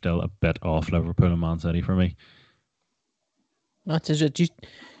 but they're still a bit off Liverpool and Man City for me. That's it.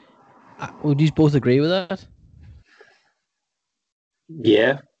 Would you both agree with that?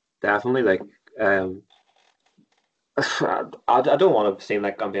 Yeah, definitely. Like, I don't want to seem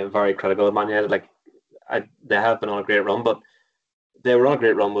like I'm being very critical of Man United. Like, they have been on a great run, but they were on a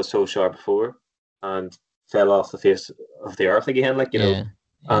great run with Solskjaer before and fell off the face of the earth again. Like, and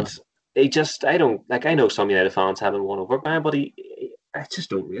he just, I know some United fans haven't won over by him, but I just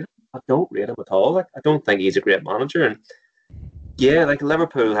don't rate him. I don't rate him at all. Like, I don't think he's a great manager. And yeah, like,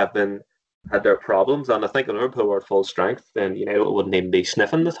 Liverpool had their problems, and I think if Liverpool were at full strength, then United wouldn't even be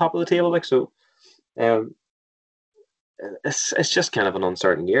sniffing the top of the table. Like, so, it's just kind of an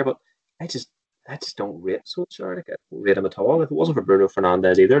uncertain year. But I just don't rate Solskjaer. Like, I don't rate him at all. If it wasn't for Bruno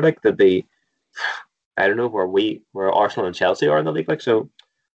Fernandes either, like, they'd be, I don't know where Arsenal and Chelsea are in the league. Like, so,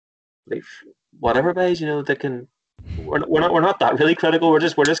 like, whatever, guys, they can. We're not that really critical. We're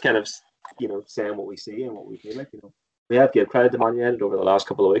just kind of saying what we see and what we feel like. We have to give credit to Man United over the last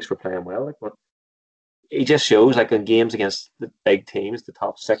couple of weeks for playing well. Like, but he just shows, like, in games against the big teams, the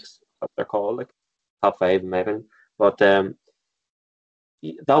top six, what they're called, like top five, maybe. But that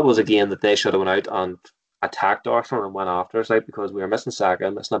was a game that they should have went out and attacked Arsenal and went after us, like, because we were missing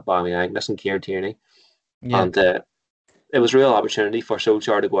Saka, missing Aubameyang, missing Kieran Tierney, and it was a real opportunity for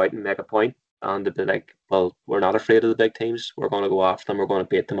Solskjaer to go out and make a point and to be like, well, we're not afraid of the big teams. We're going to go after them. We're going to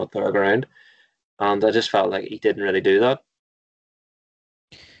beat them at their ground. And I just felt like he didn't really do that.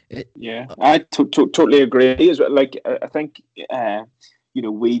 Yeah, I totally agree as well. Like, I think,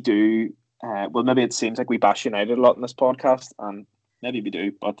 we do. Well, maybe it seems like we bash United a lot in this podcast, and maybe we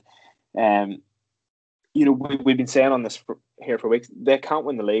do. But, we've been saying on this here for weeks, they can't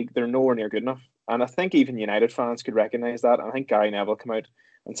win the league. They're nowhere near good enough. And I think even United fans could recognise that. And I think Gary Neville came out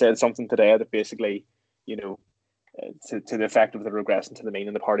and said something today that basically, to the effect of the regressing to the mean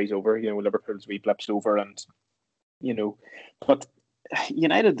and the party's over. Liverpool's wee blips over, and but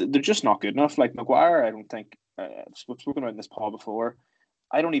United, they're just not good enough. Like, Maguire, I don't think we've spoken about in this pod before.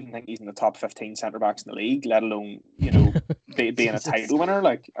 I don't even think he's in the top 15 centre backs in the league, let alone, you know, being a title winner.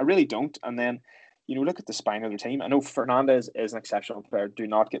 Like, I really don't. And then, you know, look at the spine of the team. I know Fernandes is an exceptional player, do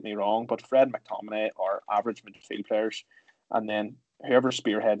not get me wrong, but Fred, McTominay are average midfield players. And then whoever's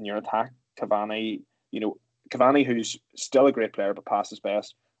spearheading your attack, Cavani, you know, Cavani, who's still a great player but past his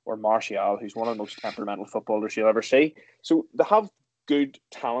best, or Martial, who's one of the most temperamental footballers you'll ever see. So they have good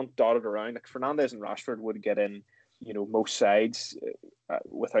talent dotted around. Like Fernandes and Rashford would get in, you know, most sides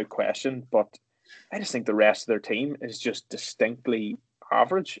without question. But I just think the rest of their team is just distinctly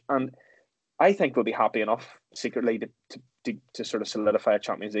average. And I think they'll be happy enough secretly to sort of solidify a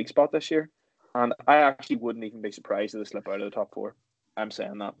Champions League spot this year. And I actually wouldn't even be surprised if they slip out of the top four. I'm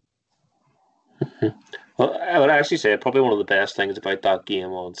saying that. Well, I would actually say probably one of the best things about that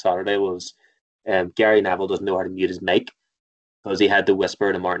game on Saturday was Gary Neville doesn't know how to mute his mic, because he had to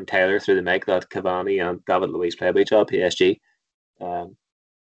whisper to Martin Taylor through the mic that Cavani and David Luiz play with each other, PSG.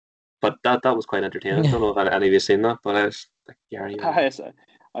 But that was quite entertaining. I don't know if any of you have seen that, but I was like, Gary.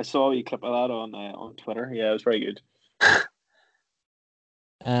 I saw a clip of that on Twitter. Yeah, it was very good.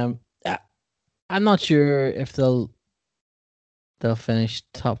 I'm not sure if they'll finish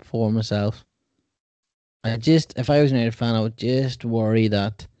top four myself. If I was a United fan, I would just worry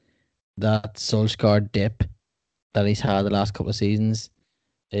that Solskjaer dip that he's had the last couple of seasons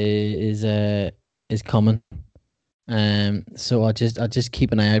is coming. So I'll just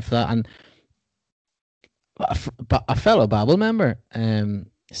keep an eye out for that. And a fellow Babel member,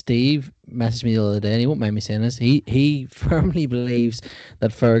 Steve, messaged me the other day, and he won't mind me saying this. He firmly believes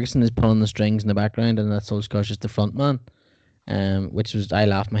that Ferguson is pulling the strings in the background and that Solskjaer's just the front man. Which was, I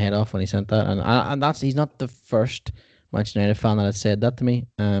laughed my head off when he sent that, and he's not the first Manchester United fan that has said that to me.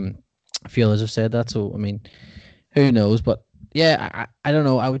 A few others have said that, so I mean, who knows? But yeah, I don't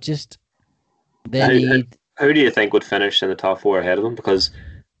know. I would just Who do you think would finish in the top four ahead of them? Because,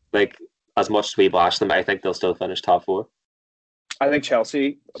 like, as much as we bash them, I think they'll still finish top four. I think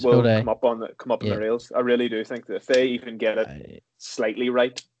Chelsea will come up on the rails. I really do think that if they even get it slightly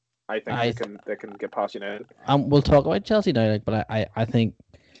right, I think they can get past United. We'll talk about Chelsea now, but I think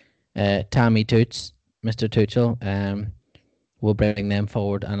Tammy Toots, Mr. Tuchel, will bring them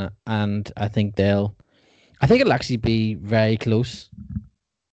forward, and I think it'll actually be very close,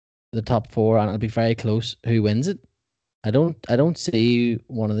 the top four, and it'll be very close who wins it. I don't see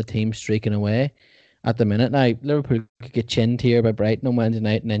one of the teams streaking away at the minute. Now Liverpool could get chinned here by Brighton on Wednesday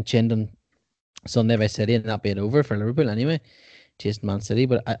night, and then chinned on Sunday by City, and that being over for Liverpool anyway. Chasing Man City,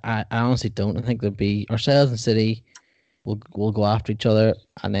 but I honestly don't. I think there'll be ourselves and City will go after each other,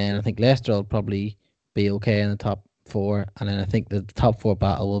 and then I think Leicester will probably be okay in the top four, and then I think the top four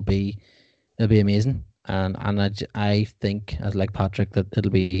battle it'll be amazing, and I think, as like Patrick, that it'll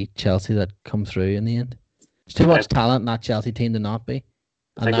be Chelsea that come through in the end. There's too much talent in that Chelsea team to not be.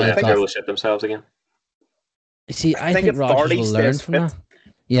 I think they will shit themselves again. See, I think Rodgers will learn from that.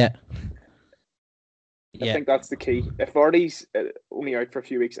 Yeah. I think that's the key. If Vardy's only out for a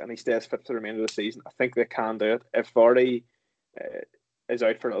few weeks and he stays fit for the remainder of the season, I think they can do it. If Vardy is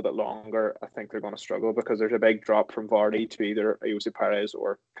out for a little bit longer, I think they're going to struggle, because there's a big drop from Vardy to either Jose Perez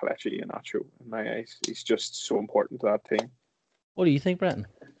or Kelechi Iheanacho. In my eyes, he's just so important to that team. What do you think, Brenton?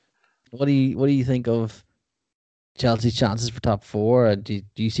 What do you think of Chelsea's chances for top four? Do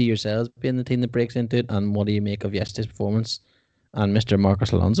you see yourselves being the team that breaks into it? And what do you make of yesterday's performance and Mr.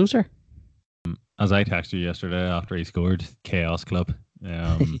 Marcos Alonso, sir? As I texted you yesterday after he scored, Chaos Club.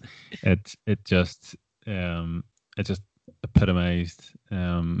 It just epitomized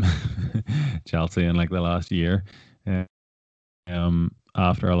Chelsea in like the last year.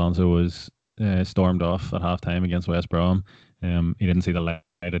 After Alonso was stormed off at halftime against West Brom, he didn't see the light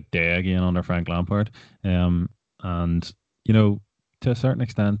of day again under Frank Lampard. And you know, to a certain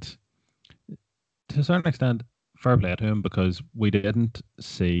extent, fair play to him, because we didn't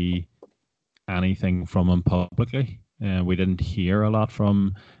see anything from him publicly. We didn't hear a lot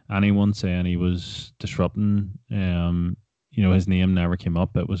from anyone saying he was disrupting. You know, his name never came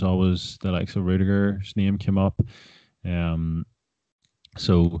up. It was always the likes of Rudiger's name came up.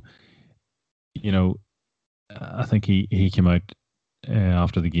 So, you know, I think he came out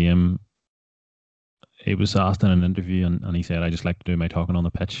after the game. He was asked in an interview, and he said, "I just like to do my talking on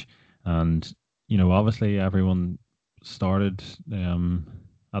the pitch." And, you know, obviously everyone started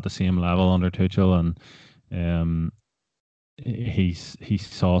at the same level under Tuchel, and he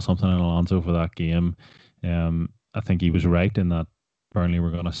saw something in Alonso for that game. I think he was right in that Burnley were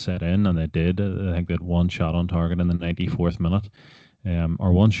going to sit in, and they did. I think they had one shot on target in the 94th minute,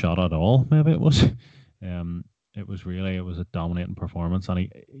 or one shot at all, maybe it was. It was a dominating performance, and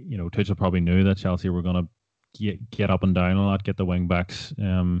Tuchel probably knew that Chelsea were going to get up and down a lot, get the wing backs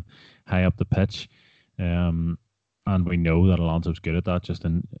high up the pitch. And we know that Alonso's good at that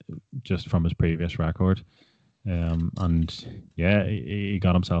just from his previous record. And yeah, he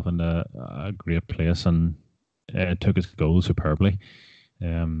got himself into a great place and took his goal superbly.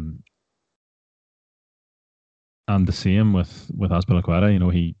 And the same with Azpilicueta. You know,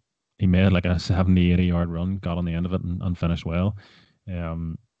 he made like a 70-80 yard run, got on the end of it, and finished well.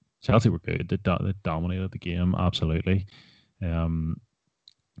 Chelsea were good. They dominated the game absolutely.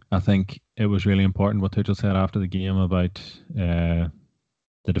 I think it was really important what Tuchel said after the game about the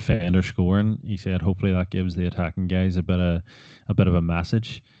defender scoring. He said hopefully that gives the attacking guys a bit of a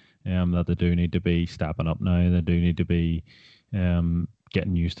message that they do need to be stepping up now. They do need to be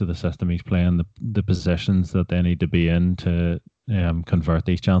getting used to the system he's playing, the positions that they need to be in to convert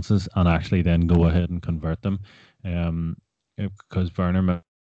these chances, and actually then go ahead and convert them. Because Werner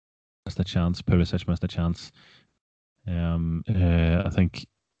missed a chance, Pulisic missed a chance. I think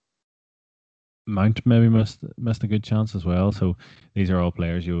Mount maybe missed a good chance as well. So these are all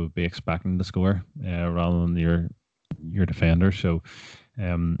players you would be expecting to score rather than your defenders. So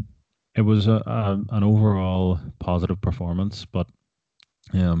it was an overall positive performance, but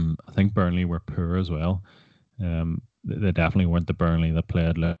I think Burnley were poor as well. They definitely weren't the Burnley that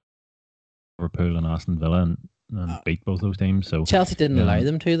played Liverpool and Aston Villa and beat both those teams. So Chelsea didn't allow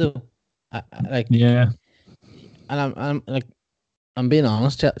them to, though. Yeah, and I'm being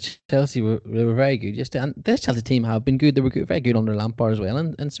honest. Chelsea were very good yesterday, and this Chelsea team have been good. They were good, very good under Lampard as well,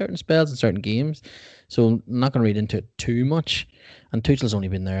 in certain spells and certain games. So I'm not going to read into it too much. And Tuchel's only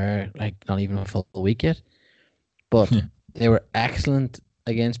been there like not even a full week yet, but they were excellent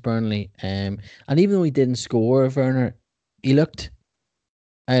against Burnley. And even though he didn't score, Werner, he looked,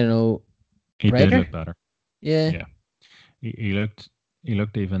 I don't know, he brighter. did look better. Yeah. He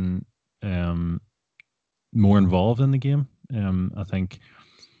looked even more involved in the game. I think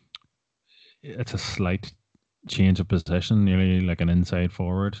it's a slight change of position, nearly like an inside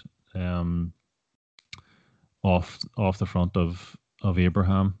forward, off the front of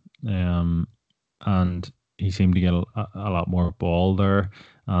Abraham, and he seemed to get a lot more ball there,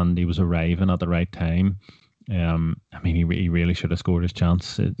 and he was arriving at the right time. I mean, he really should have scored his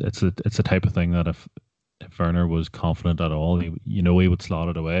chance. It's the type of thing that if Werner was confident at all, he would slot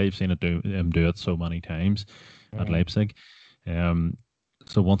it away. You've seen him do it so many times at Leipzig.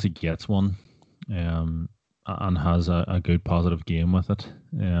 So once he gets one, and has a good positive game with it,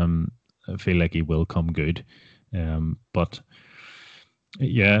 I feel like he will come good. But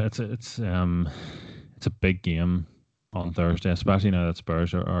yeah, it's a big game on Thursday, especially now that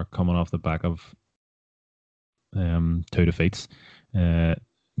Spurs are coming off the back of 2 defeats.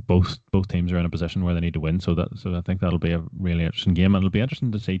 Both teams are in a position where they need to win, so I think that'll be a really interesting game, and it'll be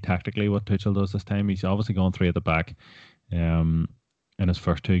interesting to see tactically what Tuchel does this time. He's obviously gone 3 at the back in his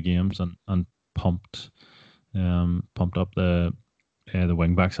first 2 games, and pumped up the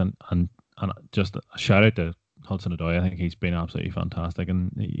wing backs, and just a shout out to Hudson-Odoi. I think he's been absolutely fantastic,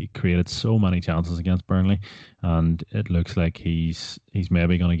 and he created so many chances against Burnley, and it looks like he's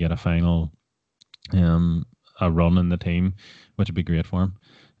maybe going to get a final a run in the team, which would be great for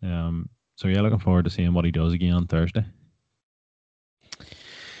him. So yeah, looking forward to seeing what he does again on Thursday.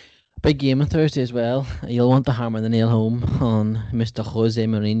 Big game on Thursday as well. You'll want to hammer the nail home on Mr. Jose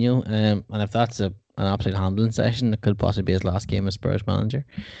Mourinho, and if that's an absolute handling session, it could possibly be his last game as Spurs manager.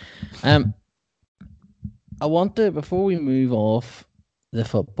 I want to, before we move off the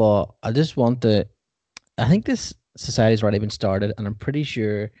football, I think this society's already been started, and I'm pretty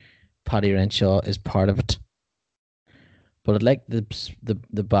sure Paddy Renshaw is part of it. But I'd like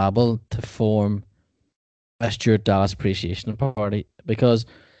the Babel to form a Stuart Dallas appreciation party, because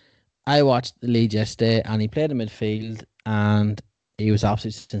I watched the Leeds yesterday and he played in midfield and he was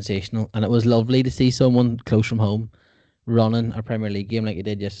absolutely sensational, and it was lovely to see someone close from home running a Premier League game like he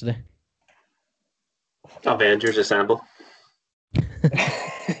did yesterday. Avengers assemble.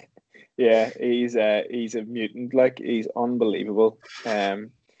 Yeah, he's a mutant. Like, he's unbelievable.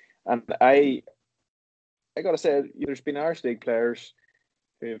 And I gotta say, there's been Irish League players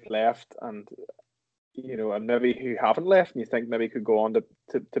who have left, and and maybe who haven't left, and you think maybe could go on to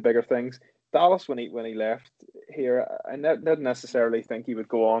bigger things. Dallas, when he left here, I didn't necessarily think he would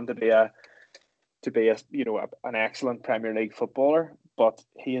go on to be an excellent Premier League footballer, but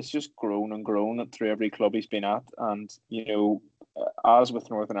he has just grown and grown through every club he's been at, and as with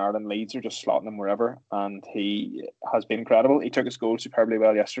Northern Ireland, Leeds are just slotting him wherever, and he has been incredible. He took his goal superbly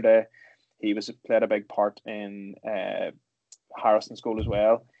well yesterday. He played a big part in Harrison's goal as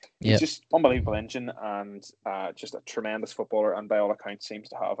well. He's Yep. just unbelievable engine and just a tremendous footballer, and by all accounts seems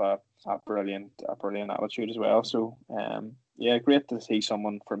to have a brilliant attitude as well. So yeah, great to see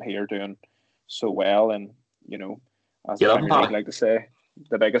someone from here doing so well, and as the Premier League like to say,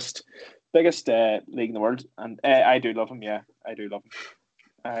 the biggest league in the world. And I do love him. Yeah, I do love him.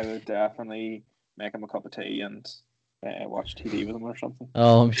 I would definitely make him a cup of tea and watch TV with him or something.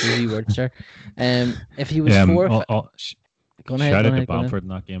 Oh, I'm sure you would, sir. If he was Shout out to Bamford in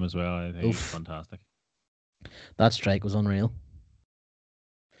that game as well. I think he's fantastic. That strike was unreal.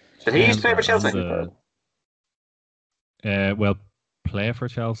 Did he used to play for Chelsea? Well, play for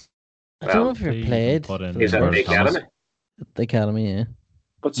Chelsea. I don't know if he played. He's at the academy. The academy, yeah.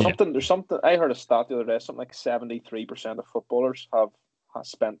 But there's something I heard a stat the other day. Something like 73% of footballers have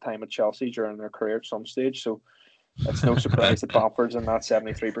spent time at Chelsea during their career at some stage. So it's no surprise that Bamford's in that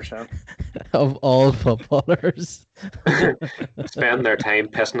 73%. Of all footballers. Spend their time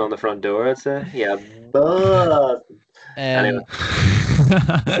pissing on the front door, I'd say. Yeah, but... Anyway.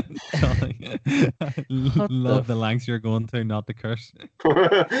 Love the lengths you're going to, not the curse.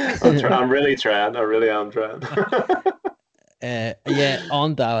 I'm really trying. I really am trying. Yeah,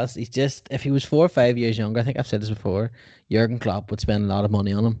 on Dallas, he's just, if he was 4 or 5 years younger, I think I've said this before, Jurgen Klopp would spend a lot of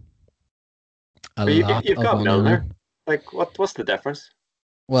money on him. You've got him down there. Like, what's the difference?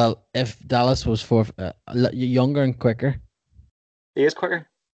 Well, if Dallas was younger and quicker. He is quicker?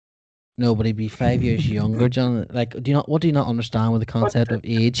 No, but he'd be 5 years younger, John. Like, what do you not understand with the concept of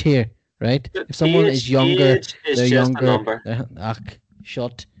age here, right? If someone is younger, they're younger.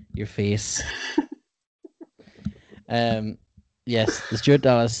 Shut your face. Yes, the Stuart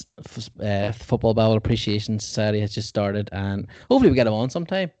Dallas Football Babble Appreciation Society has just started, and hopefully we get him on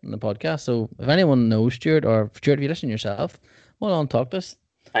sometime on the podcast. So if anyone knows Stuart, or Stuart, if you listen yourself, well, on, talk to us.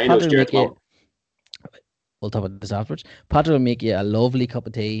 I know Stuart. We'll talk about this afterwards. Patrick will make you a lovely cup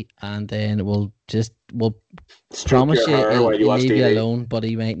of tea, and then we'll promise he'll leave you alone, but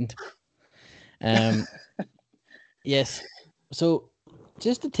he mightn't. Yes. So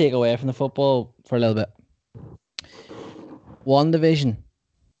just to take away from the football for a little bit. One Division.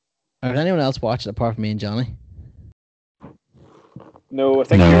 Or anyone else watch it apart from me and Johnny? No, I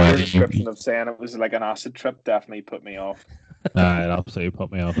think your description of saying it was like an acid trip definitely put me off. It absolutely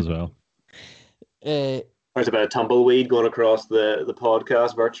put me off as well. There's about a tumbleweed going across the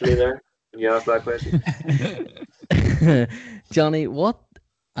podcast virtually there. Can you ask that question? Johnny, what?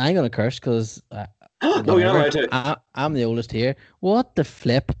 I'm going to curse because no, you're not allowed to. I'm the oldest here. What the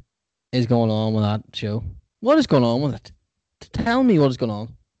flip is going on with that show? What is going on with it? Tell me what is going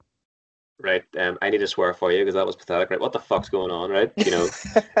on. Right, I need to swear for you because that was pathetic. Right, what the fuck's going on? Right, is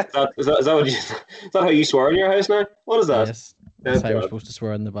that how you swear in your house now? What is that? Yes, that's how we're supposed to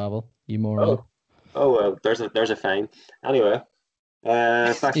swear in the Bible. You moron. Oh well, there's a fine. Anyway,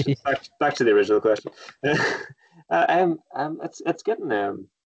 back to the original question. It's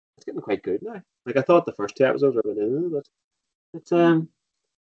getting quite good now. Like I thought the first 2 episodes were but it's getting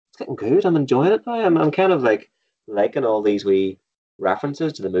good. I'm enjoying it now. I'm kind of like liking all these wee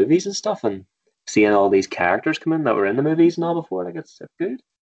references to the movies and stuff, and seeing all these characters come in that were in the movies and all before. Like it's good.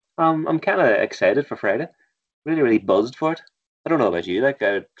 I'm kind of excited for Friday. Really, really buzzed for it. I don't know about you.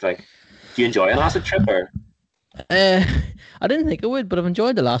 Do you enjoy an acid trip or? I didn't think I would, but I've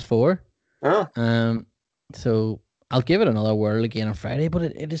enjoyed the last 4. Oh. So I'll give it another whirl again on Friday. But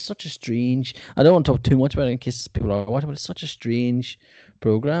it is such a strange. I don't want to talk too much about it in case people are watching, but it's such a strange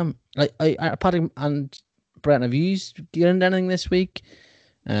program. I Patrick and Brett, have you get into anything this week?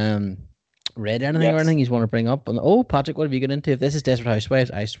 Read anything or anything you want to bring up? And Patrick, what have you got into? If this is Desperate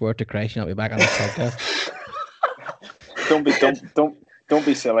Housewives, I swear to Christ, you'll not be back on this podcast. Don't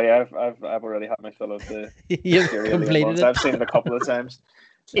be silly. I've already had my fill of the. You've completed it. I've seen it a couple of times.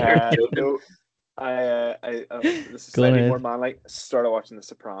 No, this is slightly more manly. Started watching The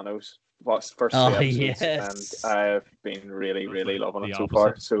Sopranos. Watched the first 2 episodes, and I've been really, really loving it so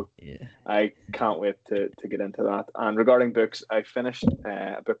far. So I can't wait to get into that. And regarding books, I finished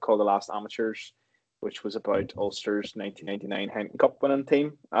a book called The Last Amateurs, which was about Ulster's 1999 Heineken Cup winning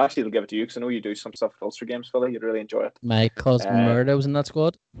team. Actually, I'll give it to you because I know you do some stuff at Ulster games, Philly. You'd really enjoy it. My cousin Murdo was in that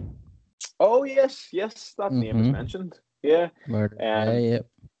squad. Oh yes, that name was mentioned. Yeah, Murdo. Yeah.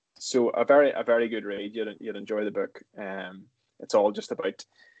 So a very good read. You'd enjoy the book. It's all just about.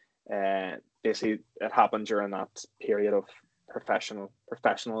 Basically, it happened during that period of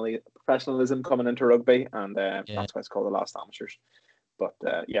professionalism coming into rugby, and that's why it's called The Last Amateurs. But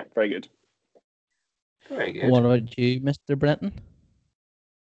very good. Very good. What about you, Mr. Brenton?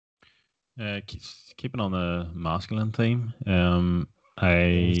 Keeping on the masculine theme,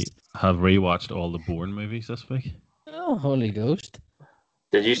 I have rewatched all the Bourne movies this week. Oh, Oh, Holy Ghost.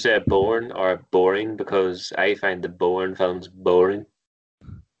 Did you say born or boring? Because I find the Bourne films boring.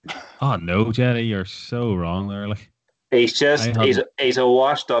 Oh no, Jerry, you're so wrong there. Like He's I just haven't. he's a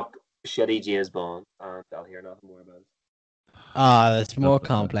washed up shitty James Bond, and I'll hear nothing more about it. That's more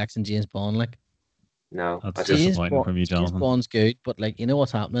complex than James Bond. Like No, I That's just disappointing from you, James Jonathan. Bond's good, but like you know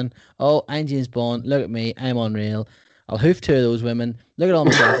what's happening? Oh, I'm James Bond. Look at me. I'm unreal. I'll hoof 2 of those women. Look at all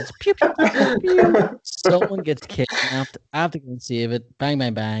my gadgets. Pew, pew, pew, pew, pew. Someone gets kidnapped. I have to go and save it. Bang,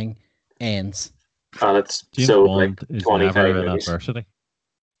 bang, bang. Ends. and it's James so like Bond is 25 never in movies. adversity.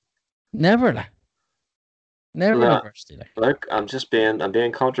 Never. Like. Never Nah. adversity. Like. Look, I'm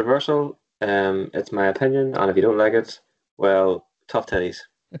being controversial. It's my opinion, and if you don't like it, well, tough titties.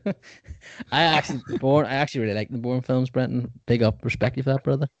 I actually really like the Bourne films, Brenton. Big up, respect you for that,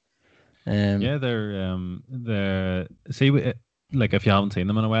 brother. Yeah, they're like if you haven't seen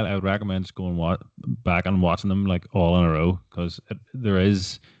them in a while, I would recommend just going back and watching them like all in a row because there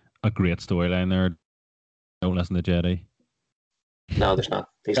is a great storyline there. Don't listen to Jedi. No, there's not.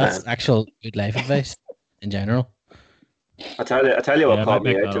 He's That's lying. actual good life advice in general. I tell you what Yeah, caught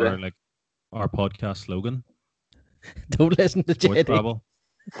might me make out that today. our podcast slogan. Don't listen to Sports Jedi. Babble.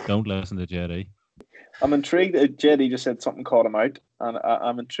 Don't listen to Jedi. I'm intrigued. Jedi just said something caught him out, and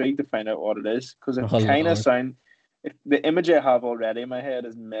I'm intrigued to find out what it is because it Oh, kind of Lord. sound. If the image I have already in my head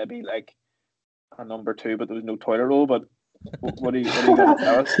is maybe like a number 2, but there was no toilet roll. But what are you going to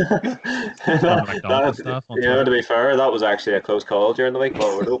tell us? McDonald's stuff on You know, Twitter. to be fair, that was actually a close call during the week,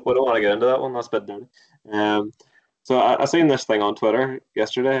 but we don't want to get into that one. That's a bit dirty. So I seen this thing on Twitter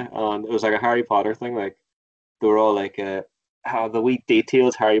yesterday, and it was like a Harry Potter thing. Like they were all like how the wee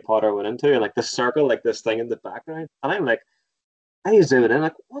details Harry Potter went into, and like the circle, like this thing in the background. And I'm like, I zoomed in,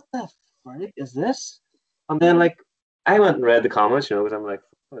 like, what the frick is this? And then like I went and read the comments, you know, because I'm like,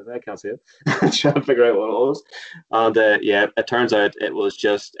 what is that? I can't see it. Trying to figure out what it was. And yeah, it turns out it was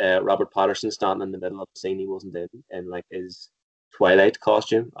just Robert Patterson standing in the middle of the scene he wasn't in like his Twilight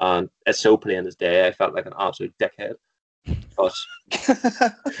costume, and it's so plain as day. I felt like an absolute dickhead. But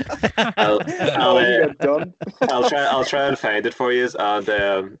Oh, you got done. I'll try and find it for you,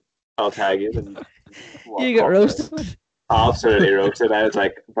 and I'll tag you. And You got roasted. Absolutely roasted. I was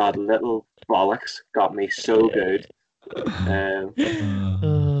like, that little bollocks got me so good. I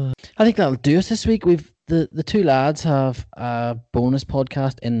think that'll do us this week. We've the 2 lads have a bonus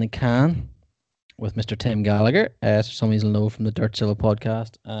podcast in the can with Mr. Tim Gallagher. So some of you will know from the Dirt Silver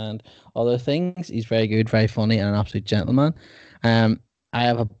podcast and other things. He's very good, very funny, and an absolute gentleman. I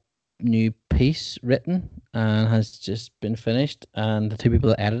have a new piece written and has just been finished, and the 2 people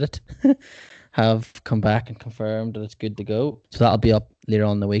that edited it have come back and confirmed that it's good to go. So that'll be up later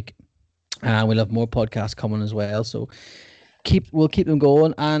on in the week. And we'll have more podcasts coming as well. So we'll keep them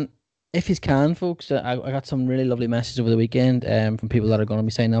going. And if you can, folks, I got some really lovely messages over the weekend from people that are going to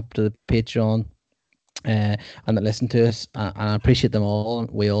be signing up to the Patreon and that listen to us. And I appreciate them all.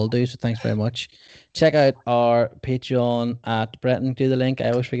 We all do. So thanks very much. Check out our Patreon at Breton. Do the link. I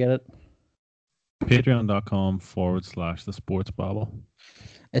always forget it. Patreon.com/the Sports Babble.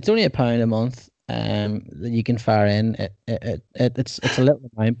 It's only £1 a month that you can fire in. It's a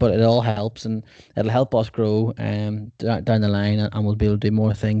little amount, but it all helps, and it'll help us grow down the line, and we'll be able to do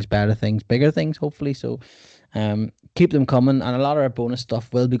more things, better things, bigger things, hopefully. So keep them coming, and a lot of our bonus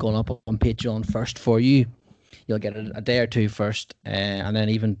stuff will be going up on Patreon first for you. You'll get it a day or 2 first, and then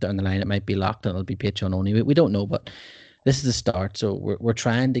even down the line it might be locked and it'll be Patreon only. We don't know, but this is the start, so we're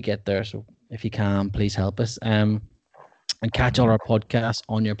trying to get there. So if you can, please help us. And catch all our podcasts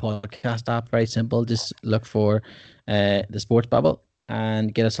on your podcast app. Very simple. Just look for the Sports Babble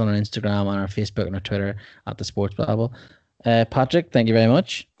and get us on our Instagram, on our Facebook, and our Twitter at the Sports Babble. Patrick, thank you very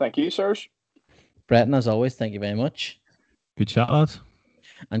much. Thank you, sirs. Breton, as always, thank you very much. Good chat, lads.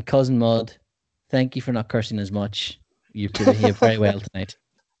 And Cousin Mud, thank you for not cursing as much. You've behaved very well tonight.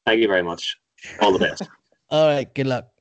 Thank you very much. All the best. All right, good luck.